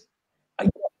business?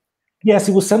 Yes,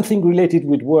 it was something related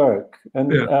with work,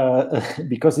 and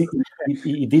because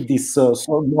he did this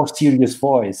more serious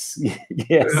voice.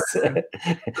 Yes,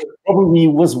 probably he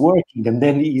was working, and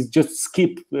then he just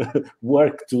skipped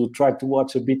work to try to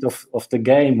watch a bit of the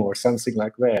game or something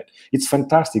like that. It's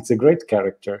fantastic. It's a great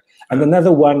character. And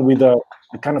another one with a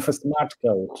kind of a smart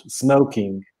coat,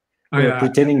 smoking,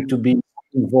 pretending to be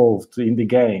involved in the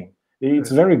game.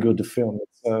 It's very good, the film.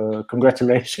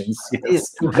 Congratulations.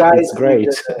 Yes. It's great.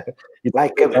 It's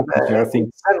like I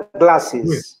think.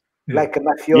 Sunglasses, like a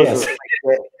mafioso. Yes.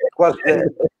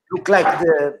 Look like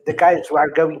the guys who are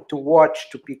going to watch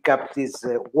to pick up these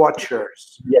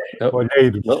watchers. Yeah. That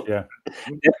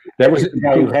was the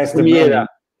guy who has the money.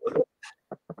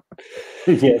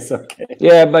 Yes, okay.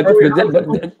 Yeah, but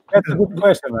that's a good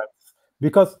question, man.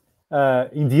 Because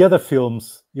in the other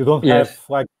films, you don't have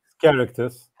like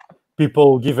characters,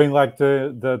 people giving like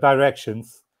the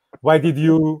directions. Why did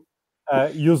you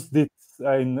use this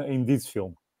in this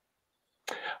film?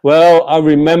 Well, I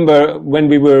remember when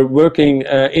we were working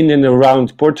in and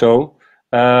around Porto,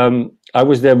 I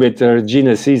was there with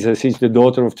Gina Caesar. She's the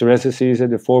daughter of Teresa Caesar,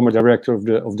 the former director of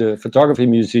the Photography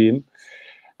Museum.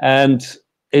 And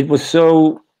it was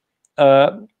so,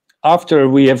 after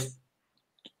we have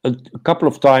a couple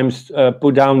of times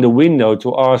put down the window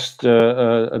to ask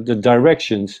the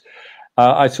directions,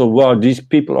 I thought, wow, these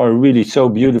people are really so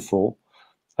beautiful.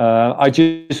 I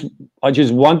just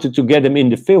wanted to get them in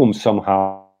the film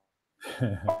somehow.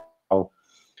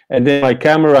 And then my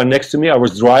camera next to me, I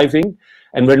was driving,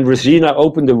 and when Regina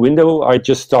opened the window, I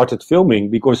just started filming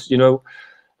because, you know,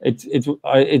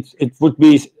 it would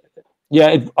be,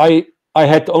 I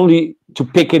had only to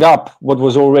pick it up what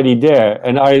was already there,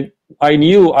 and I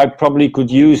knew I probably could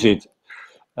use it.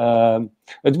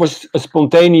 It was a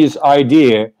spontaneous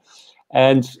idea,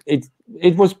 and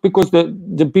it was because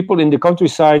the people in the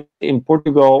countryside in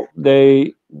Portugal,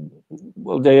 they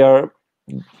are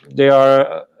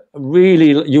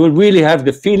really, you will really have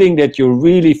the feeling that you're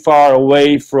really far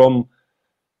away from,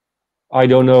 I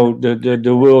don't know,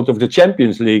 the world of the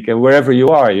Champions League and wherever you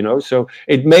are, you know. So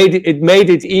it made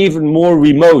it even more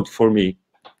remote for me.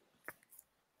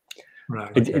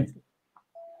 Right. And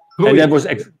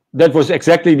that was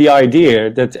exactly the idea,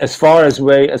 that as far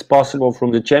away as possible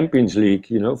from the Champions League,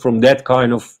 you know, from that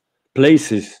kind of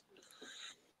places.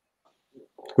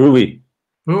 Rui.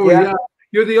 Oh yeah,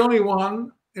 you're the only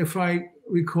one, if I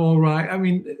recall right. I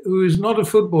mean, who is not a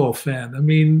football fan. I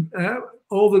mean,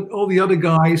 all the other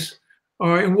guys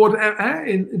are in what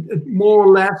in more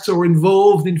or less or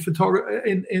involved in photography,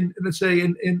 in let's say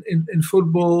in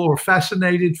football, or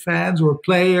fascinated fans or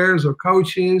players or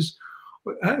coaches.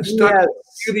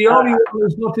 You're the only one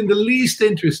who's not in the least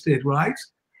interested, right?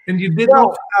 And you did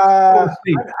not. I'm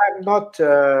not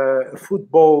a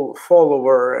football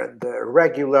follower and a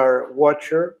regular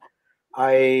watcher.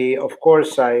 Of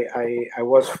course, I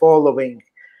was following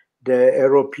the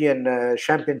European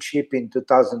Championship in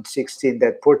 2016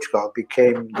 that Portugal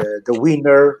became the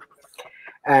winner.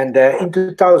 And in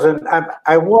 2000,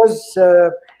 I was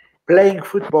playing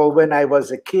football when I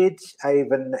was a kid. I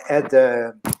even had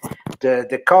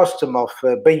the costume of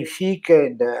Benfica,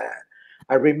 and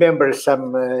I remember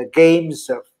some games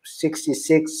of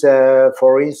 '66,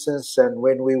 for instance, and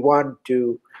when we won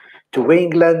to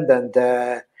England. And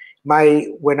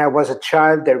when I was a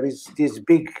child, there is this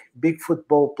big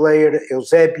football player,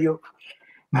 Eusébio,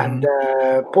 and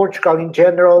Portugal in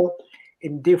general,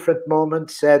 in different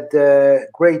moments, had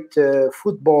great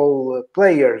football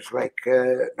players, like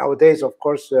nowadays, of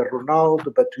course,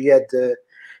 Ronaldo, but we had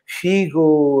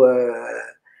Figo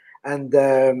and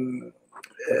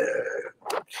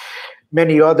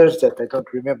many others that I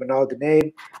don't remember now the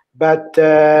name. But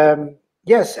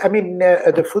yes, I mean,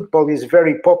 the football is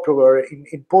very popular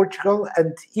in Portugal,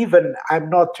 and even I'm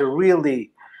not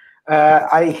really,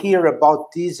 I hear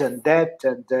about this and that,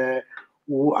 and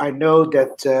I know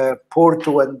that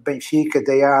Porto and Benfica,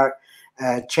 they are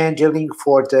changeling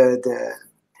for the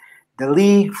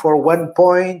league for 1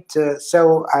 point.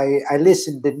 So I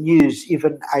listen the news,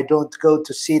 even I don't go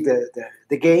to see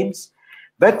the games.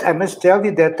 But I must tell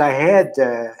you that I had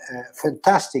a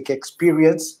fantastic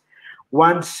experience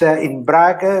once in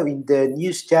Braga, in the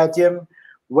new stadium,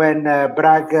 when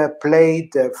Braga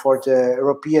played for the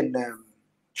European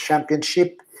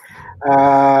Championship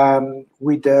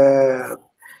with the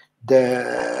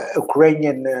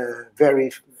Ukrainian,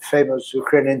 very famous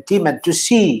Ukrainian team, and to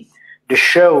see the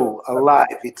show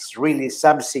alive, it's really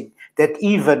something that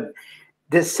even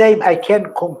the same I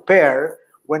can compare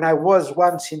when I was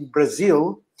once in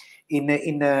Brazil,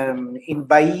 in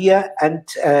Bahia, and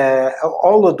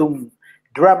all of them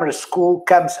drummer school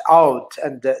comes out,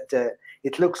 and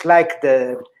it looks like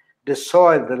the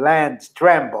soil, the land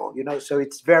tremble, you know. So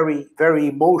it's very, very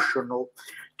emotional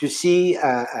to see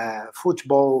a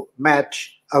football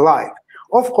match alive.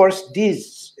 Of course,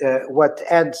 this what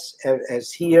ends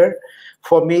as here.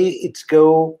 For me, it's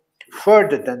go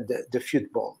further than the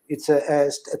football. It's a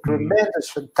tremendous,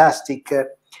 fantastic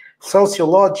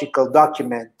sociological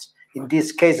document. In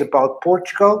this case, about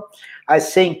Portugal. I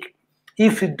think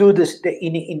if you do this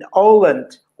in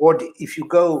Holland, or if you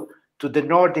go to the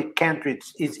Nordic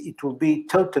countries, it will be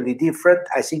totally different.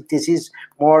 I think this is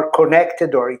more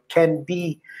connected, or it can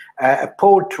be a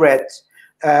portrait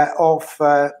of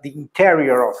the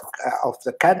interior of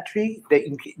the country,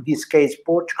 in this case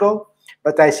Portugal.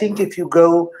 But I think if you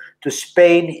go to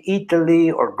Spain,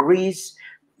 Italy, or Greece,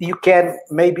 you can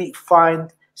maybe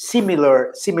find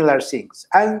similar things.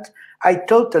 And I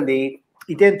totally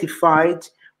identified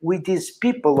with these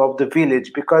people of the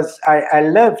village, because I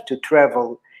love to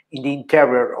travel in the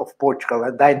interior of Portugal,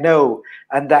 and I know,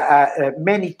 and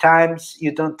many times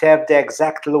you don't have the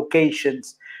exact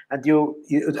locations, and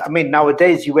I mean,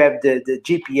 nowadays you have the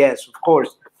GPS, of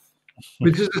course.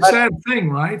 Which is a sad thing,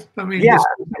 right? I mean, yeah,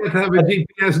 you can't have a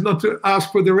GPS not to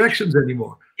ask for directions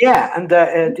anymore. Yeah, and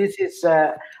this is,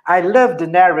 I love the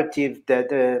narrative,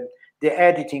 the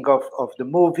editing of the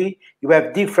movie. You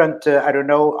have different, I don't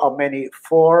know how many,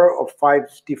 4 or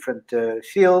 5 different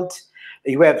fields.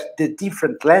 You have the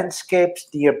different landscapes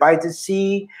nearby the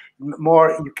sea.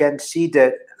 More, you can see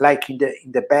the, like in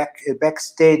the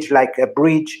backstage, like a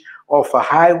bridge of a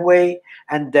highway,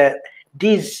 and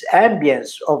this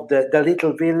ambience of the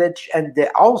little village, and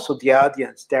also the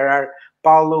audience. There are,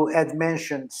 Paulo had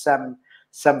mentioned some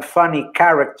funny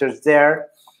characters there.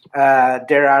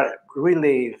 There are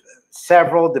really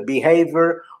several, the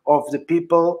behavior of the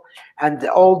people, and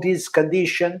all these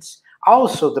conditions.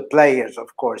 Also the players,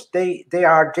 of course, they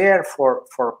are there for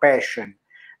passion.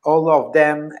 All of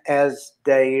them as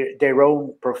their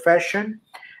own profession.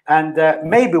 And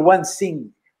maybe one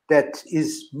thing that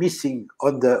is missing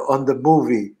on the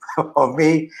movie for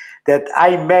me, that I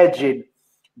imagine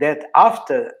that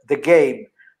after the game,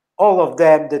 all of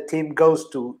them, the team goes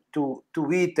to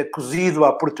eat a cozido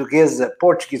à portuguesa,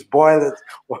 Portuguese boiled,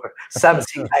 or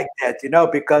something like that, you know,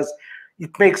 because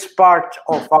it makes part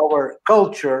of our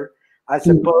culture. I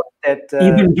suppose that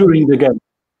even during the game,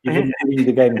 during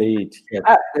the game, they eat.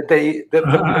 Yeah. The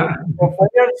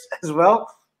players as well.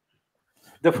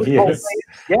 The football Yes.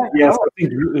 players, Yes. I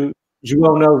think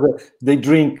João knows that they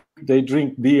drink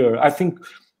beer. I think,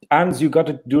 Hans, you got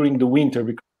it during the winter,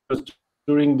 because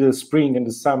during the spring and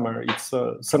the summer, it's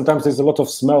sometimes there's a lot of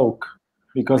smoke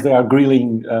because they are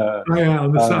grilling.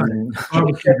 On the side.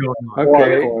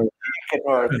 Okay.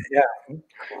 Yeah.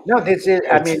 No, this is.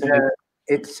 I mean,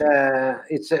 it's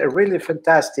a really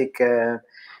fantastic, and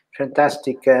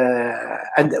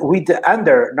with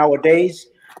under nowadays,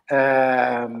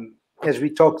 as we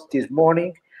talked this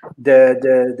morning,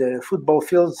 the football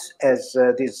fields as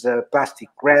this plastic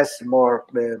grass, more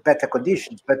better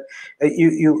conditions. But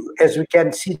you as we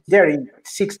can see there, in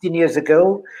 16 years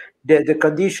ago, the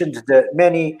conditions,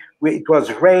 it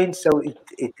was rain, so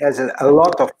it has a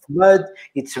lot of mud.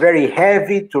 It's very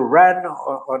heavy to run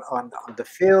on the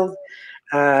field.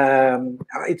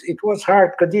 It was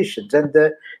hard conditions, and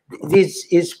this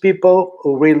is people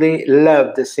who really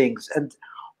love the things, and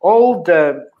all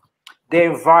the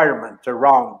environment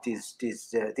around this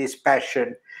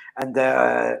passion, and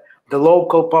the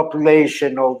local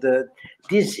population,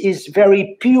 this is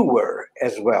very pure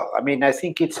as well. I mean, I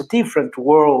think it's a different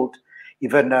world,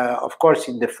 even of course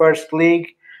in the first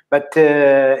league, but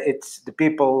it's the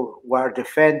people who are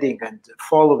defending and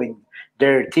following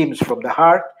their teams from the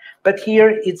heart. But here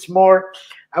it's more,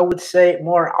 I would say,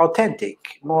 more authentic,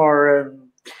 more,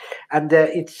 and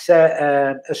it's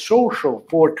a social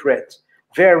portrait,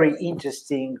 very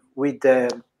interesting, with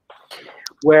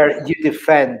where you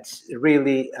defend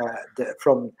really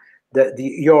from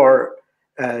your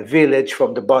village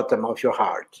from the bottom of your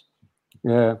heart.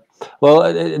 Yeah.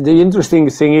 Well, the interesting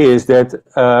thing is that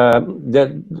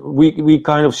that we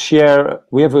kind of share.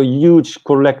 We have a huge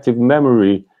collective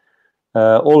memory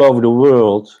all over the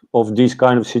world of these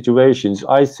kind of situations.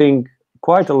 I think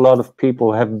quite a lot of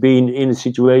people have been in a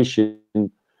situation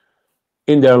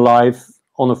in their life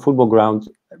on a football ground,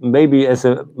 maybe as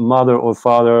a mother or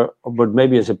father, but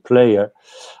maybe as a player.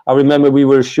 I remember we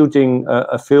were shooting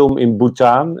a film in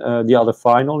Bhutan, the other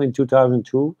final in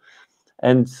 2002.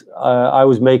 And I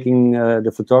was making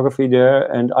the photography there,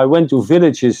 and I went to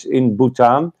villages in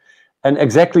Bhutan, and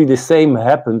exactly the same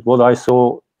happened what I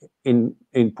saw in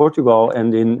Portugal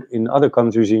and in other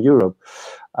countries in Europe.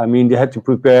 I mean, they had to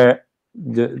prepare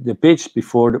the pitch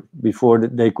before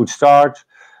they could start.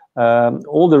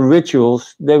 All the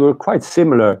rituals, they were quite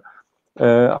similar.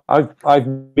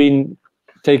 I've been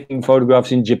taking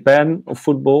photographs in Japan of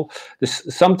football.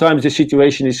 Sometimes the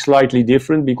situation is slightly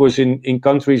different because in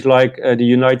countries like the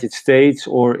United States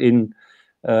or in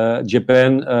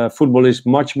Japan, football is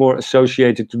much more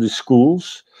associated to the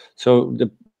schools. So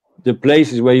the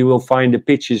places where you will find the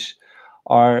pitches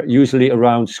are usually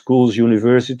around schools,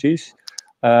 universities.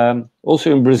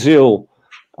 Also in Brazil,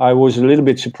 I was a little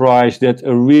bit surprised that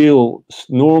a real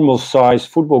normal size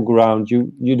football ground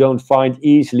you don't find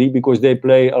easily, because they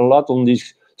play a lot on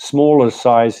these smaller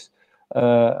size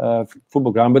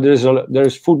football ground. But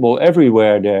there's football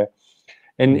everywhere there,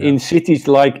 and in cities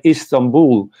like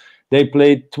Istanbul, they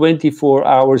play 24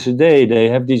 hours a day. They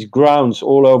have these grounds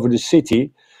all over the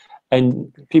city,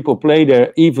 and people play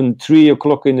there even 3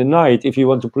 o'clock in the night. If you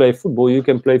want to play football, you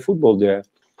can play football there.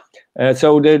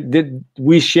 So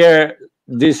we share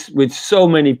this with so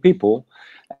many people,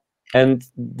 and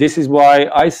this is why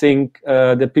I think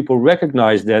that people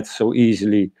recognize that so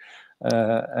easily.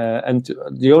 And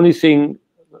the only thing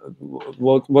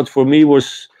what for me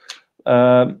was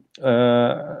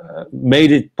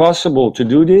made it possible to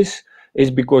do this is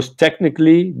because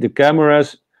technically the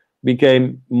cameras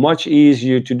became much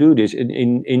easier to do this.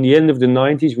 In the end of the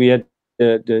 90s, we had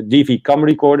the DV cam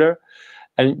recorder,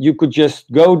 and you could just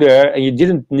go there, and you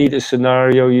didn't need a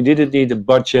scenario, you didn't need a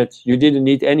budget, you didn't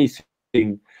need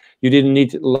anything. You didn't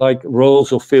need like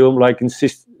rolls of film like in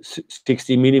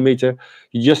 60 millimeter.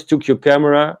 You just took your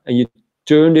camera and you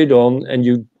turned it on,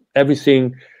 and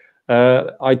everything.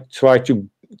 I tried to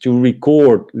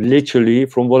record literally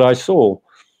from what I saw,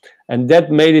 and that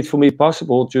made it for me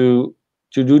possible to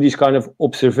do these kind of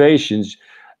observations.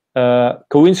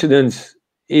 Coincidence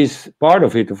is part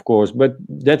of it, of course, but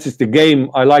that is the game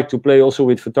I like to play also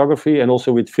with photography and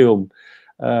also with film.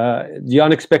 The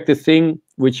unexpected thing,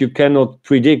 which you cannot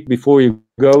predict before you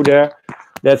go there,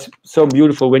 that's so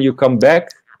beautiful when you come back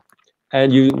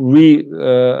and you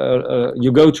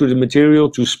go through the material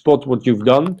to spot what you've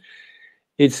done.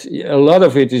 It's a lot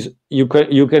of it is you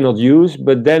cannot use,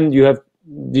 but then you have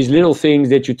these little things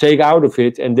that you take out of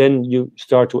it, and then you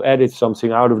start to edit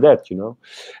something out of that,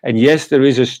 And yes, there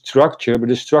is a structure, but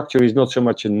the structure is not so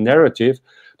much a narrative.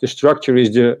 The structure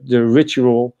is the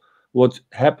ritual. What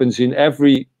happens in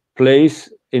every place,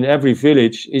 in every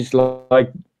village, is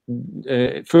like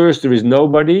first there is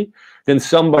nobody, then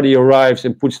somebody arrives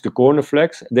and puts the corner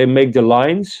flags, they make the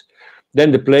lines,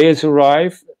 then the players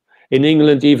arrive. In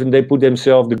England, even they put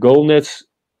themselves the goal nets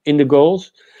in the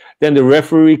goals. Then the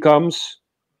referee comes,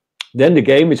 then the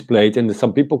game is played, and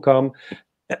some people come.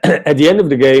 At the end of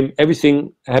the game,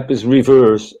 everything happens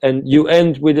reverse, and you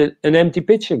end with an empty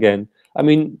pitch again. I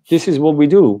mean, this is what we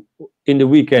do in the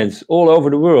weekends all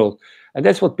over the world, and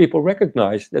that's what people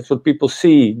recognize. That's what people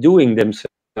see doing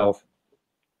themselves.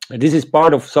 And this is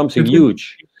part of something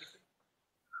huge.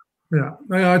 Yeah,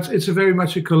 it's a very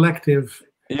much a collective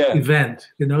event,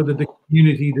 that the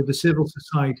community, that the civil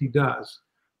society does.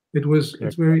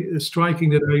 It's very striking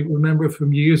that I remember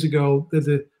from years ago that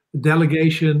the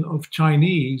delegation of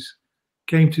Chinese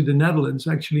came to the Netherlands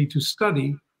actually to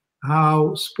study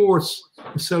how sports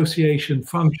association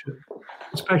function,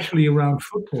 especially around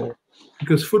football,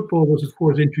 because football was of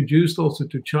course introduced also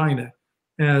to China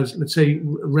as, let's say,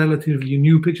 relatively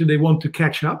new picture. They want to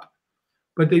catch up,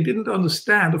 but they didn't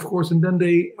understand, of course, and then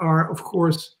they are, of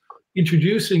course,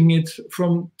 introducing it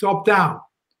from top down,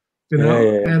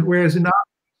 and whereas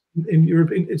in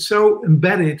Europe, it's so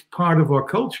embedded part of our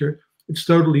culture, it's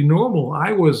totally normal.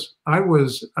 I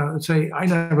say I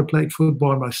never played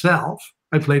football myself.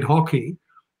 I played hockey,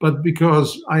 but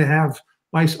because I had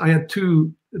my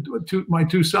two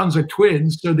sons are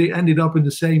twins, so they ended up in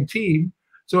the same team.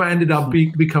 So I ended up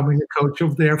becoming a coach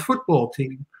of their football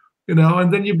team,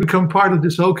 and then you become part of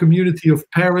this whole community of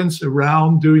parents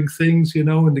around doing things, in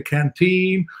the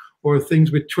canteen or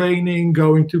things with training,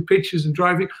 going to pitches and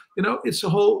driving. You know, it's a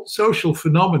whole social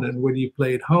phenomenon, whether you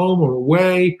play at home or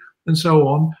away and so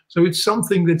on. So it's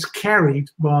something that's carried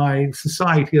by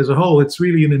society as a whole. It's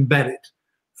really an embedded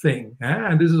thing.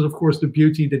 And this is, of course, the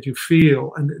beauty that you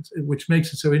feel, and which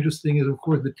makes it so interesting is, of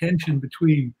course, the tension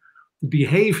between the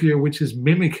behavior, which is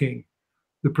mimicking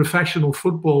the professional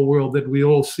football world that we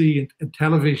all see in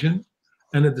television,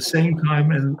 and at the same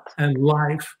time, and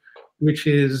life, which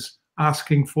is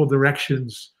asking for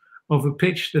directions of a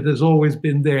pitch that has always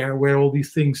been there, where all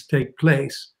these things take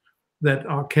place that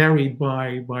are carried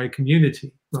by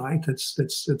community, right?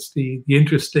 That's the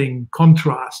interesting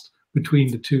contrast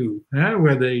between the two,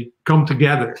 where they come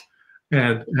together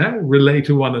and relate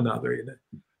to one another in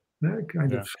a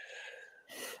kind of.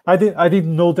 I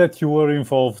didn't know that you were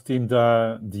involved in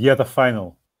the other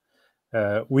final,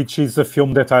 which is a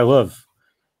film that I love,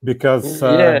 because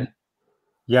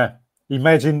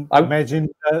imagine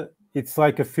it's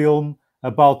like a film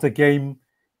about a game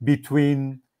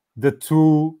between the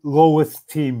two lowest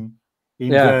team in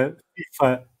the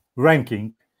FIFA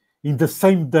ranking in the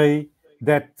same day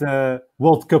that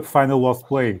World Cup final was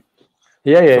played.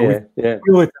 Yeah.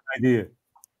 Really an idea.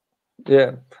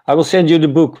 Yeah, I will send you the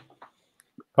book.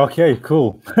 Okay,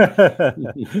 cool. That's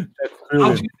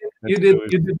brilliant. You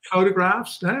did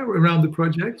photographs around the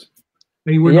project.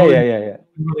 And you were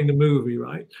running the movie,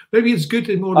 right? Maybe it's good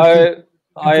in order.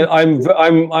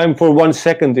 I'm for 1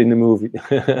 second in the movie.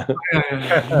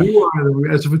 You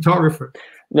are as a photographer.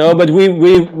 No, but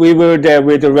we were there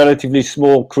with a relatively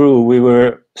small crew. We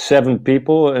were 7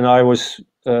 people, and I was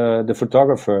the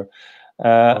photographer.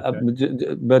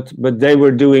 But they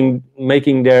were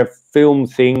making their film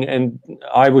thing, and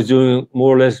I was doing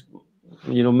more or less,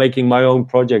 making my own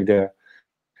project there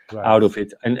out of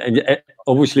it. And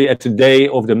obviously at the day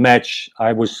of the match,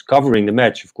 I was covering the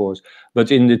match, of course.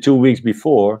 But in the 2 weeks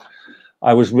before,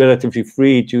 I was relatively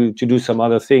free to do some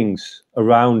other things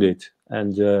around it.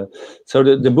 And so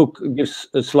the book gives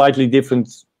a slightly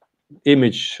different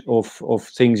image of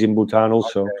things in Bhutan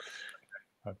also.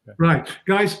 Okay. Right,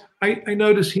 guys, I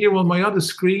notice here on my other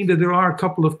screen that there are a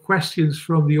couple of questions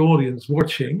from the audience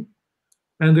watching,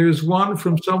 and there's one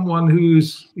from someone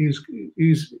who's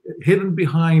hidden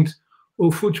behind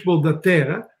O Futebol da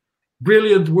Terra.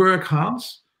 Brilliant work,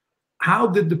 Hans. How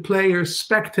did the players,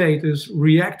 spectators,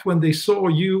 react when they saw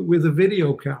you with a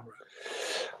video camera?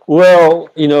 Well,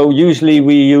 usually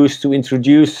we used to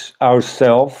introduce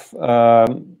ourselves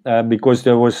because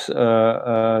there was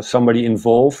somebody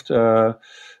involved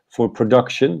for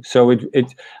production. So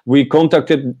we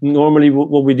contacted, normally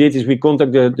what we did is we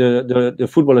contacted the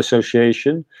Football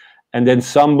Association, and then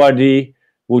somebody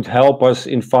would help us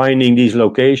in finding these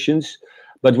locations.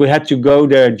 But we had to go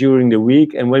there during the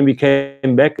week, and when we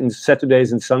came back on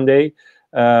Saturdays and Sunday,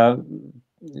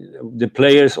 the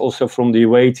players also from the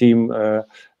away team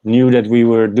knew that we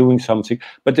were doing something,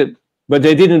 but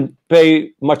they didn't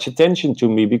pay much attention to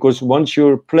me, because once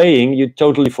you're playing, you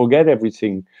totally forget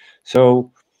everything.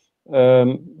 So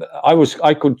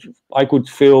I could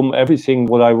film everything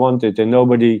what I wanted, and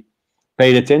nobody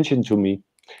paid attention to me.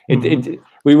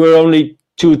 We were only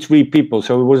 2-3 people,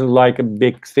 so it wasn't like a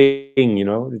big thing,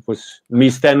 It was me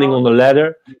standing on the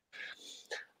ladder,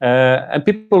 and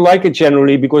people like it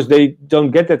generally because they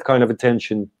don't get that kind of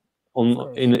attention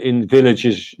in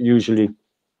villages usually.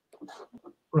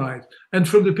 Right. And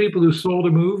from the people who saw the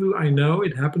movie, I know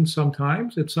it happens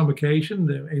sometimes at some occasion.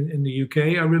 In the UK,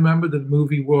 I remember that the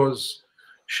movie was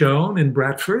shown in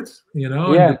Bradford, and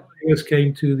the players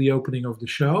came to the opening of the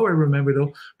show. I remember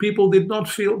people did not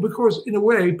feel, because in a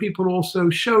way, people also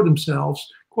show themselves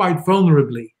quite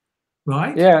vulnerably,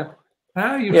 right?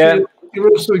 Feel you're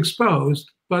also exposed,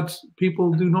 but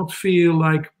people do not feel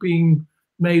like being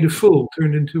made a fool,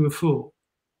 turned into a fool.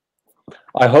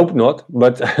 I hope not,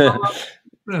 but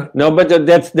no, but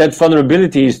that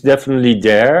vulnerability is definitely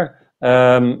there,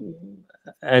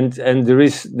 and there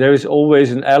is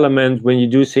always an element when you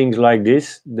do things like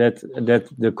this that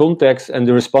the context and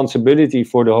the responsibility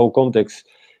for the whole context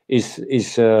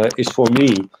is for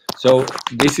me. So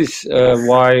this is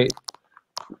why,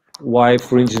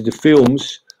 for instance, the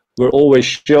films were always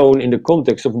shown in the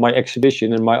context of my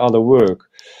exhibition and my other work.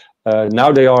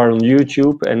 Now they are on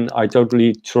YouTube, and I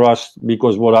totally trust,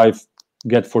 because what I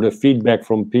get for the feedback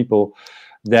from people,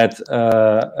 that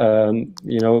and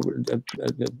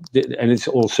it's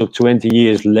also 20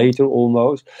 years later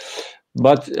almost,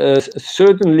 but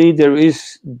certainly there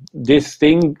is this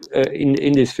thing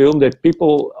in this film that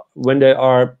people, when they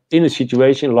are in a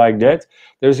situation like that,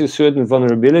 there's a certain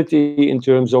vulnerability in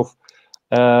terms of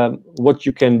what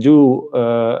you can do,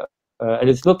 and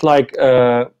it's not like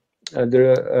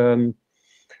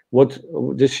what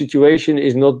the situation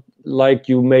is not like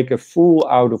you make a fool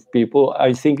out of people.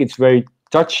 I think it's very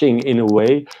touching in a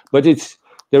way, but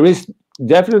there is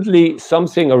definitely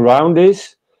something around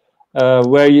this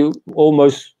where you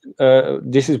almost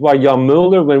this is why Jan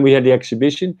Mulder, when we had the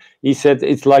exhibition, he said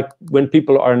it's like when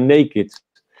people are naked.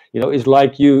 It's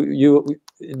like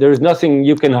there's nothing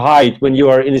you can hide when you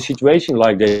are in a situation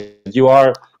like that. You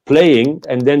are playing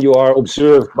and then you are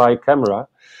observed by camera.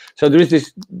 So there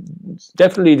is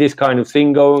definitely this kind of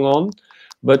thing going on,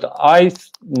 but I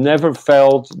never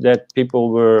felt that people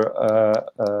were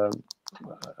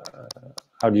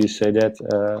how do you say that,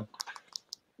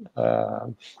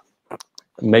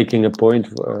 making a point.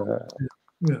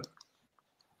 Yeah.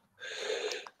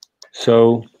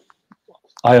 So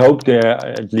I hope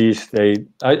at least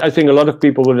I think a lot of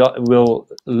people will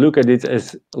look at it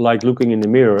as like looking in the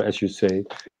mirror, as you say,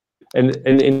 and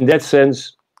in that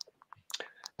sense,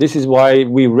 this is why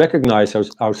we recognize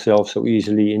ourselves so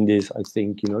easily in this. I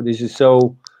think this is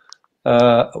so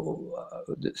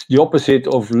the opposite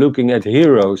of looking at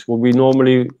heroes. When we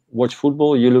normally watch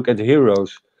football, you look at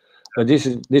heroes, but this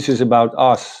is about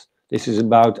us. This is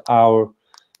about our.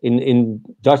 In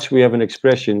Dutch, we have an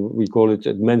expression, we call it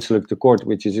het menselijk tekort,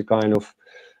 which is a kind of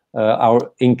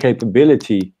our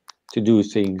incapability to do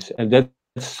things. And that's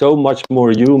so much more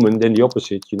human than the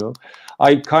opposite,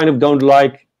 I kind of don't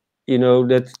like,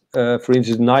 that, for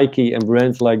instance, Nike and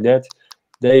brands like that,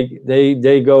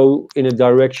 they go in a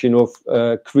direction of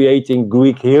creating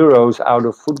Greek heroes out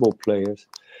of football players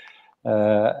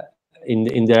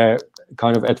in their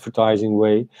kind of advertising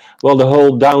way. Well, the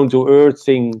whole down-to-earth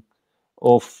thing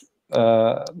of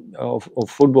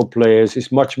football players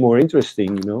is much more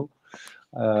interesting,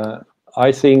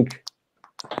 I think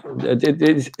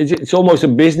it's almost a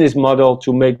business model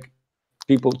to make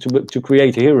people to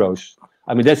create heroes.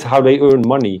 I mean, that's how they earn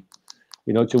money,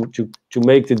 to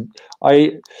make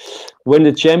when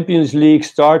the Champions League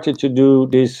started to do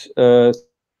this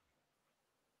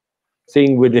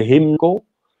thing with the hymnal.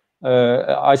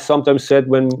 I sometimes said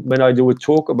when I do a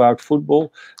talk about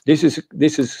football, this is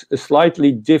a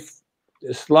slightly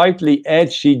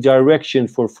edgy direction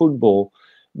for football,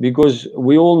 because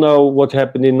we all know what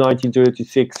happened in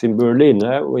 1936 in Berlin.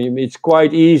 It's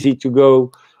quite easy to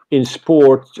go in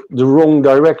sport the wrong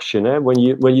direction when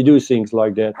you do things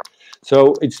like that.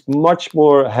 So it's much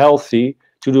more healthy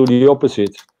to do the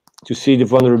opposite, to see the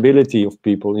vulnerability of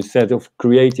people instead of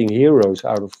creating heroes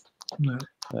out of. No.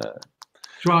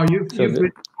 João, you've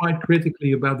written quite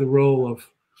critically about the role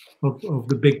of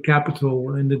the big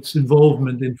capital and its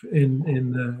involvement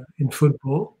in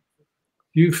football.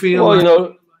 Do you feel?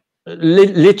 Well,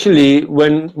 literally,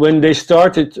 when they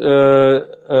started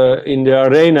in the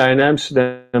arena in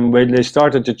Amsterdam, when they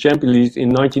started the Champions League in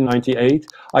 1998,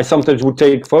 I sometimes would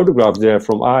take photographs there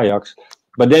from Ajax,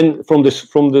 but then from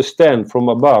the stand from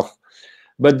above.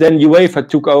 But then UEFA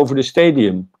took over the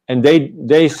stadium, and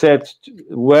they said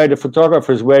where the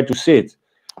photographers were to sit.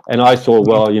 And I thought,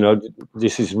 well,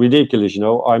 this is ridiculous,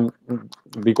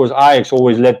 because Ajax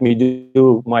always let me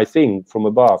do my thing from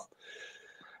above.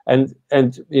 And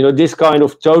this kind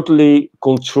of totally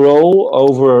control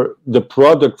over the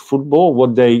product football,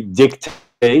 what they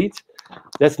dictate,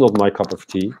 that's not my cup of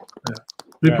tea. Yeah.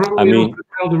 They probably also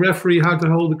tell the referee how to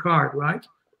hold the card, right?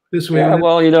 This way. Yeah,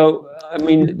 well,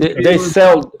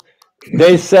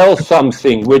 they sell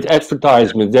something with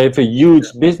advertisement. They have a huge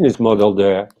business model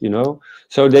there,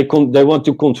 so they want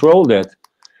to control that.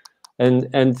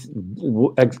 And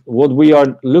what we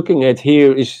are looking at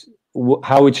here is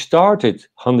how it started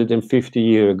 150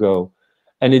 years ago,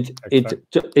 and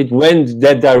it went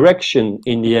that direction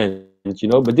in the end,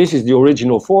 But this is the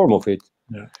original form of it.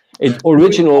 Yeah.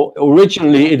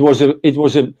 Originally it was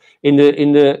in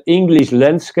the English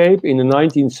landscape in the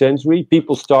 19th century.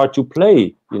 People start to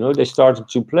play. They started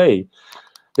to play.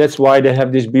 That's why they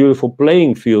have these beautiful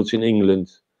playing fields in England,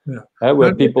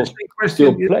 where people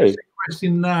still play. The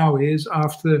question now is,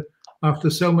 after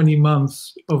so many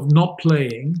months of not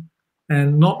playing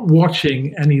and not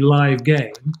watching any live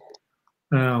game,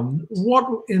 what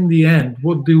in the end,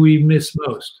 what do we miss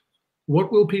most?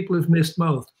 What will people have missed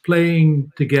most?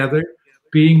 Playing together,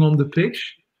 being on the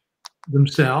pitch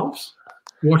themselves,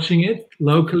 watching it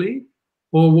locally,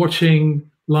 or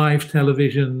watching live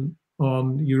television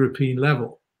on European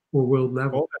level or world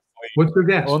level? What's your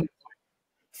guess?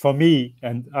 For me,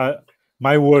 and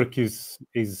my work is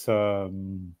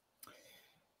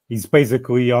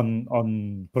basically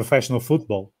on professional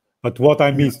football. But what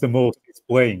I miss the most is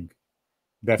playing,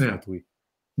 definitely.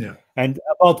 Yeah. And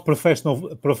about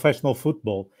professional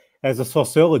football, as a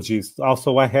sociologist,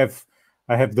 also I have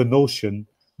the notion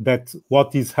that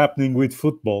what is happening with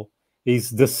football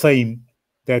is the same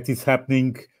that is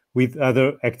happening with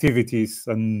other activities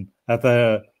and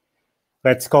other,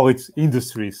 let's call it,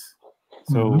 industries.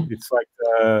 So it's like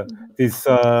this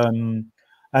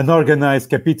unorganized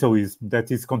capitalism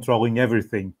that is controlling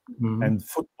everything. And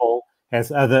football,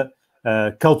 as other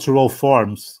cultural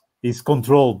forms, is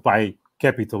controlled by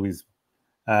capitalism.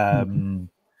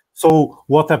 So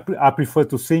what I prefer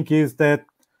to think is that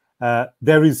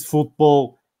there is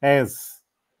football as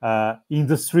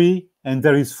industry and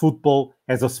there is football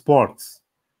as a sport.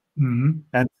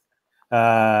 And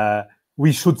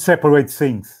we should separate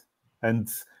things. And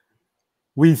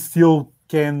we still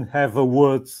can have a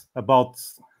word about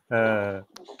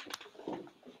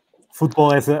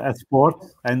football as a sport,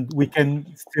 and we can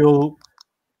still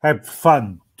have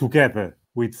fun together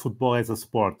with football as a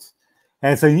sport.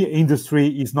 As an industry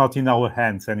is not in our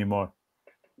hands anymore.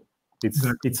 It's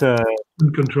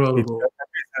uncontrollable.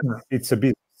 It's a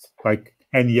business like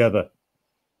any other.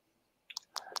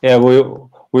 Yeah, we're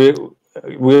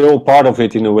all part of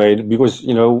it in a way, because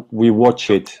we watch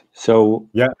it. So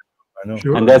yeah, I know.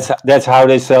 Sure. And that's how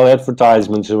they sell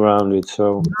advertisements around it.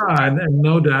 So and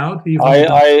no doubt.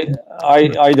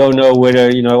 I don't know whether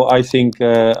I think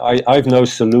I have no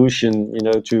solution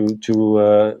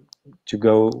to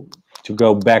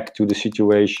go back to the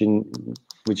situation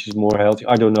which is more healthy.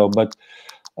 I don't know, but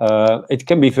it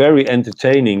can be very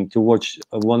entertaining to watch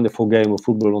a wonderful game of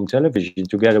football on television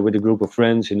together with a group of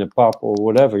friends in a pub or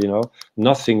whatever.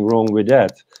 Nothing wrong with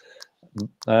that.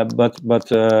 But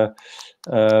the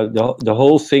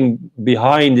whole thing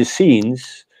behind the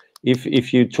scenes,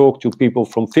 if you talk to people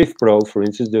from Fifth Pro, for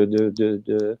instance,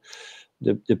 the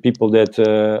people that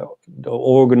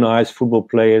organize football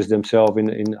players themselves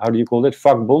in how do you call that,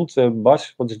 vakbond,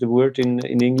 Bas, what is the word in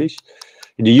English?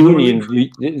 The union,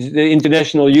 the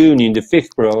international union, the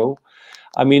Fifth Pro.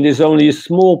 I mean, there's only a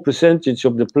small percentage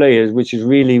of the players which is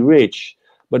really rich,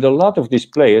 but a lot of these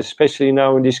players, especially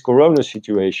now in this Corona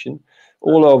situation,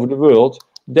 all over the world,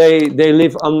 they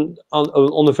live on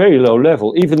a very low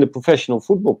level. Even the professional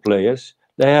football players,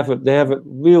 they have a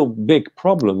real big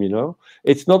problem.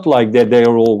 It's not like that they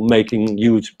are all making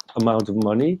huge amount of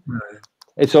money. Right.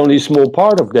 It's only a small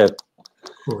part of that.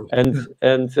 And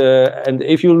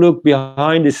if you look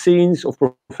behind the scenes of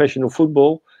professional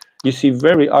football, you see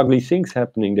very ugly things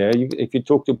happening there. If you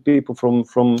talk to people from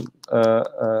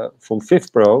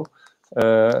Fifth Pro,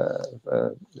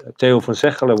 Theo van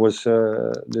Zegelen was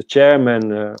the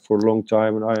chairman for a long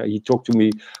time, and he talked to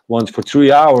me once for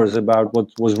 3 hours about what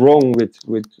was wrong with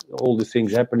all the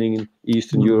things happening in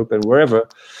Eastern Europe and wherever.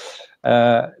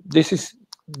 This is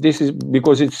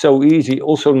because it's so easy.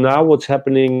 Also now what's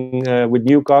happening with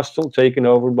Newcastle taken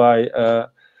over by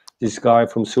this guy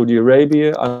from Saudi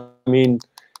Arabia. I mean,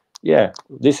 yeah,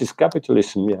 this is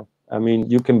capitalism. Yeah, I mean,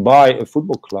 you can buy a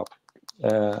football club.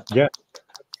 But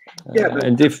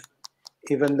and if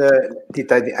even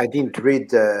I didn't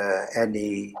read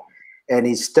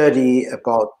any study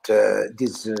about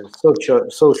this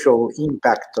social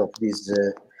impact of this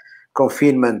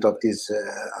confinement of this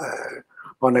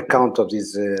on account of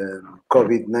this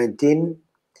COVID-19.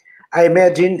 I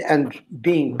imagine, and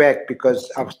being back,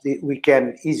 because we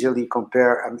can easily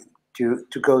compare to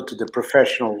go to the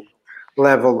professional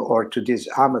level or to this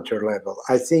amateur level.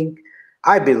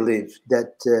 I believe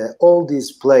that all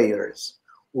these players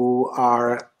who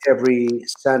are every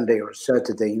Sunday or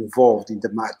Saturday involved in the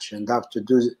match, and after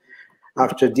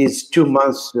these 2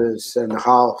 months and a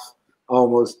half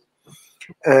almost,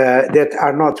 that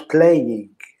are not playing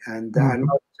and are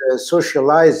not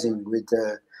socializing with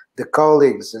the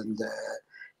colleagues, and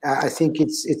I think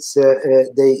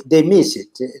they miss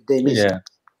it. They miss it.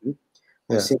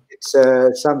 I think it's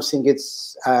something.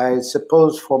 I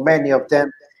suppose for many of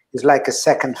them is like a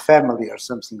second family or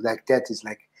something like that. It's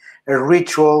like a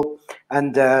ritual,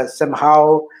 and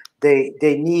somehow they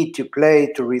need to play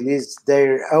to release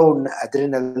their own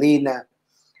adrenaline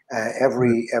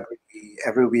every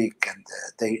week, and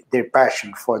their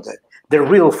passion for the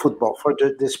real football, for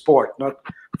the sport, not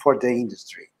for the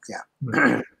industry. Yeah.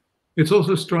 It's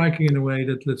also striking in a way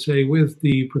that, let's say, with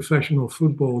the professional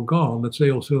football gone, let's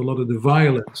say also a lot of the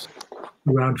violence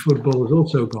around football is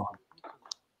also gone.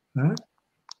 Huh?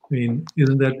 I mean,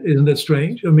 isn't that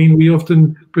strange? I mean, we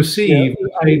often perceive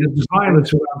that the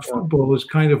violence around football is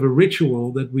kind of a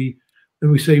ritual that we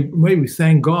say, maybe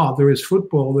thank God there is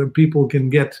football, where people can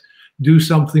do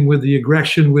something with the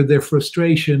aggression, with their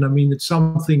frustration. I mean, it's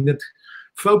something that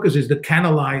is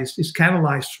canalized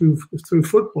through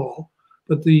football.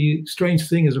 But the strange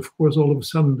thing is, of course, all of a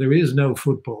sudden there is no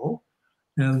football,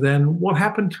 and then what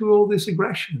happened to all this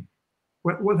aggression?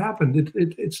 What happened?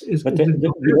 It's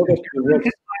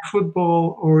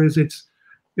football, or is it,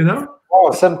 you know?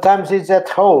 Oh, sometimes it's at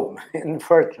home,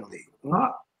 unfortunately.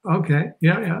 Okay,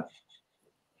 yeah.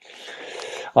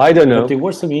 I don't know. But there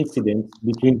were some incidents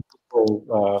between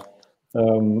people,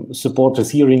 supporters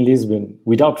here in Lisbon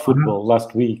without football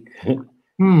last week.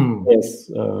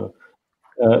 Yes,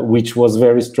 which was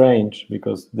very strange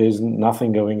because there's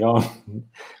nothing going on.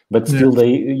 But still,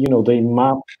 they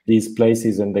map these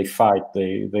places and they fight.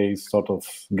 They sort of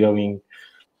going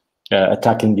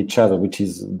attacking each other, which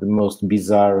is the most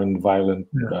bizarre and violent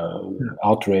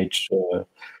outrage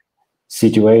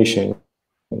situation.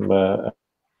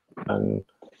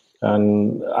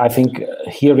 And I think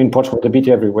here in Portugal, a bit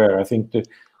everywhere, I think the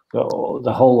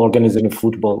whole organization of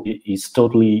football is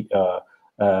totally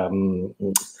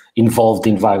involved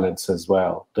in violence as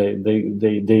well.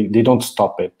 They don't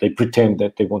stop it. They pretend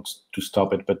that they want to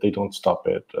stop it, but they don't stop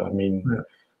it. I mean,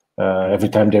 every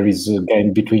time there is a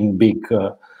game between big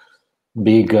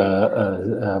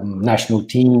national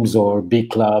teams or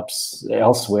big clubs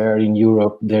elsewhere in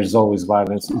Europe, there's always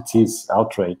violence. It is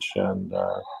outrage, and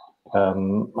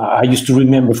I used to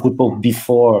remember football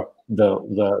before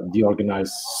the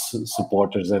organized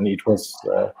supporters, and it was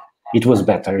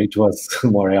better. It was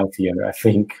more healthier, I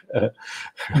think,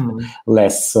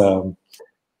 less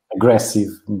aggressive.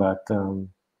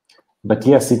 But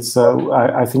yes, it's.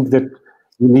 I think that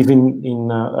we live in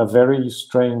a very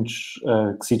strange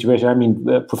situation. I mean,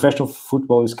 professional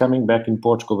football is coming back in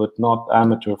Portugal, but not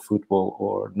amateur football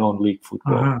or non-league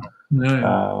football.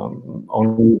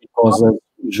 Only because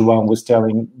João was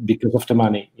telling, because of the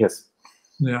money. Yes.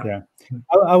 Yeah.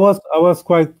 I was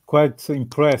quite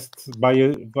impressed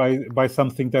by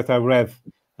something that I read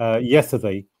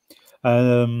yesterday.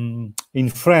 In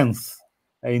France,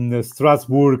 in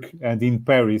Strasbourg and in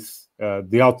Paris,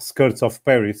 the outskirts of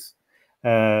Paris,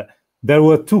 there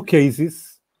were 2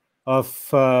 cases of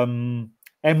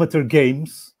amateur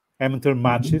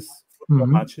matches, football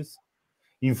matches,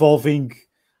 involving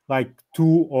like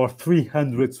 200 or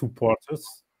 300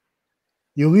 supporters,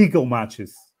 illegal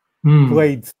matches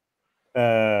played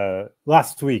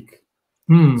last week.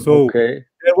 So there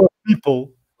were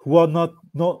people who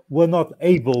were not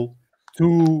able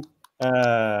to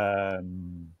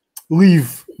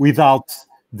live without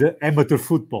the amateur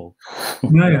football.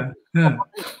 Not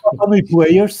only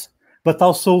players, but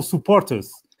also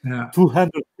supporters.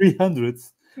 200, 300,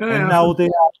 and now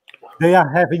they are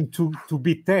having to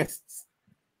be tested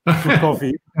for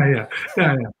COVID.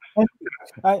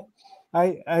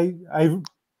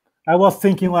 I was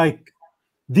thinking, like,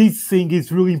 this thing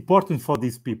is really important for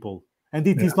these people, and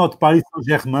it is not Paris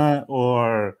Saint-Germain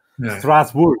or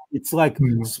Strasbourg. It's like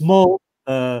small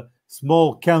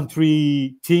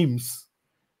country teams,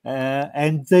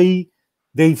 and they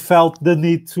felt the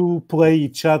need to play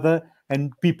each other,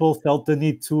 and people felt the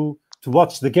need to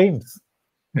watch the games.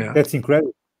 That's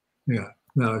incredible.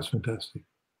 No, it's fantastic.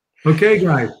 Okay,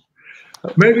 guys,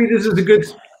 maybe this is a good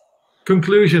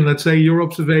conclusion, let's say, your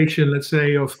observation, let's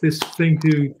say, of this thing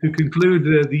to conclude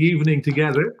the evening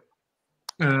together.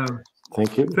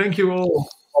 Thank you. Thank you all.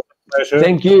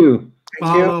 Thank you.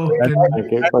 Paulo,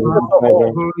 thank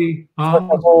you.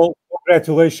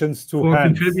 Congratulations to for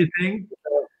Hans. contributing.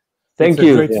 Thank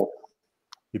you.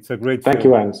 It's a great Thank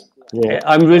you, Hans. Yeah.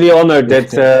 I'm really honored that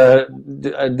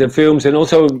the films, and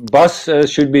also Bas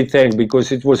should be thanked,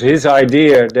 because it was his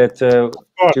idea that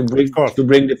to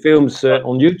bring the films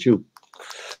on YouTube.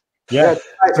 Yeah,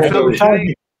 and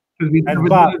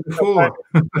before.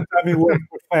 It was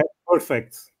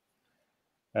perfect.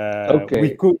 Okay.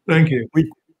 We could thank you. We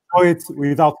could do it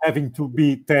without having to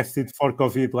be tested for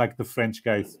COVID like the French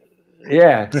guys.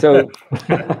 Yeah, so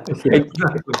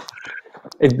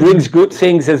it brings good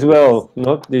things as well,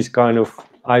 not this kind of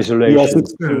isolation. Yes,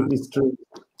 it's true. It's true.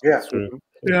 Yeah, it's true.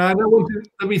 Yeah, and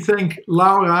let me thank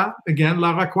Laura again,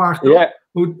 Laura Quarto,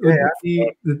 who did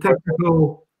the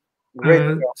technical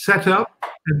setup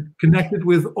and connected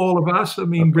with all of us. I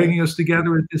mean, bringing us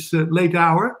together at this late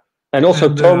hour. And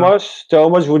also Thomas,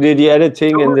 who did the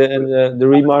editing and the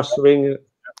remastering.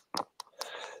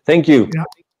 Thank you. Yeah.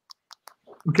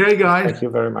 Okay, guys. Thank you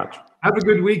very much. Have a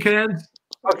good weekend.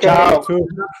 Okay. Ciao.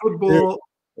 Football,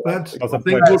 but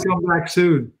things will come back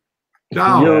soon.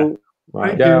 Ciao.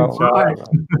 Thank you. Bye.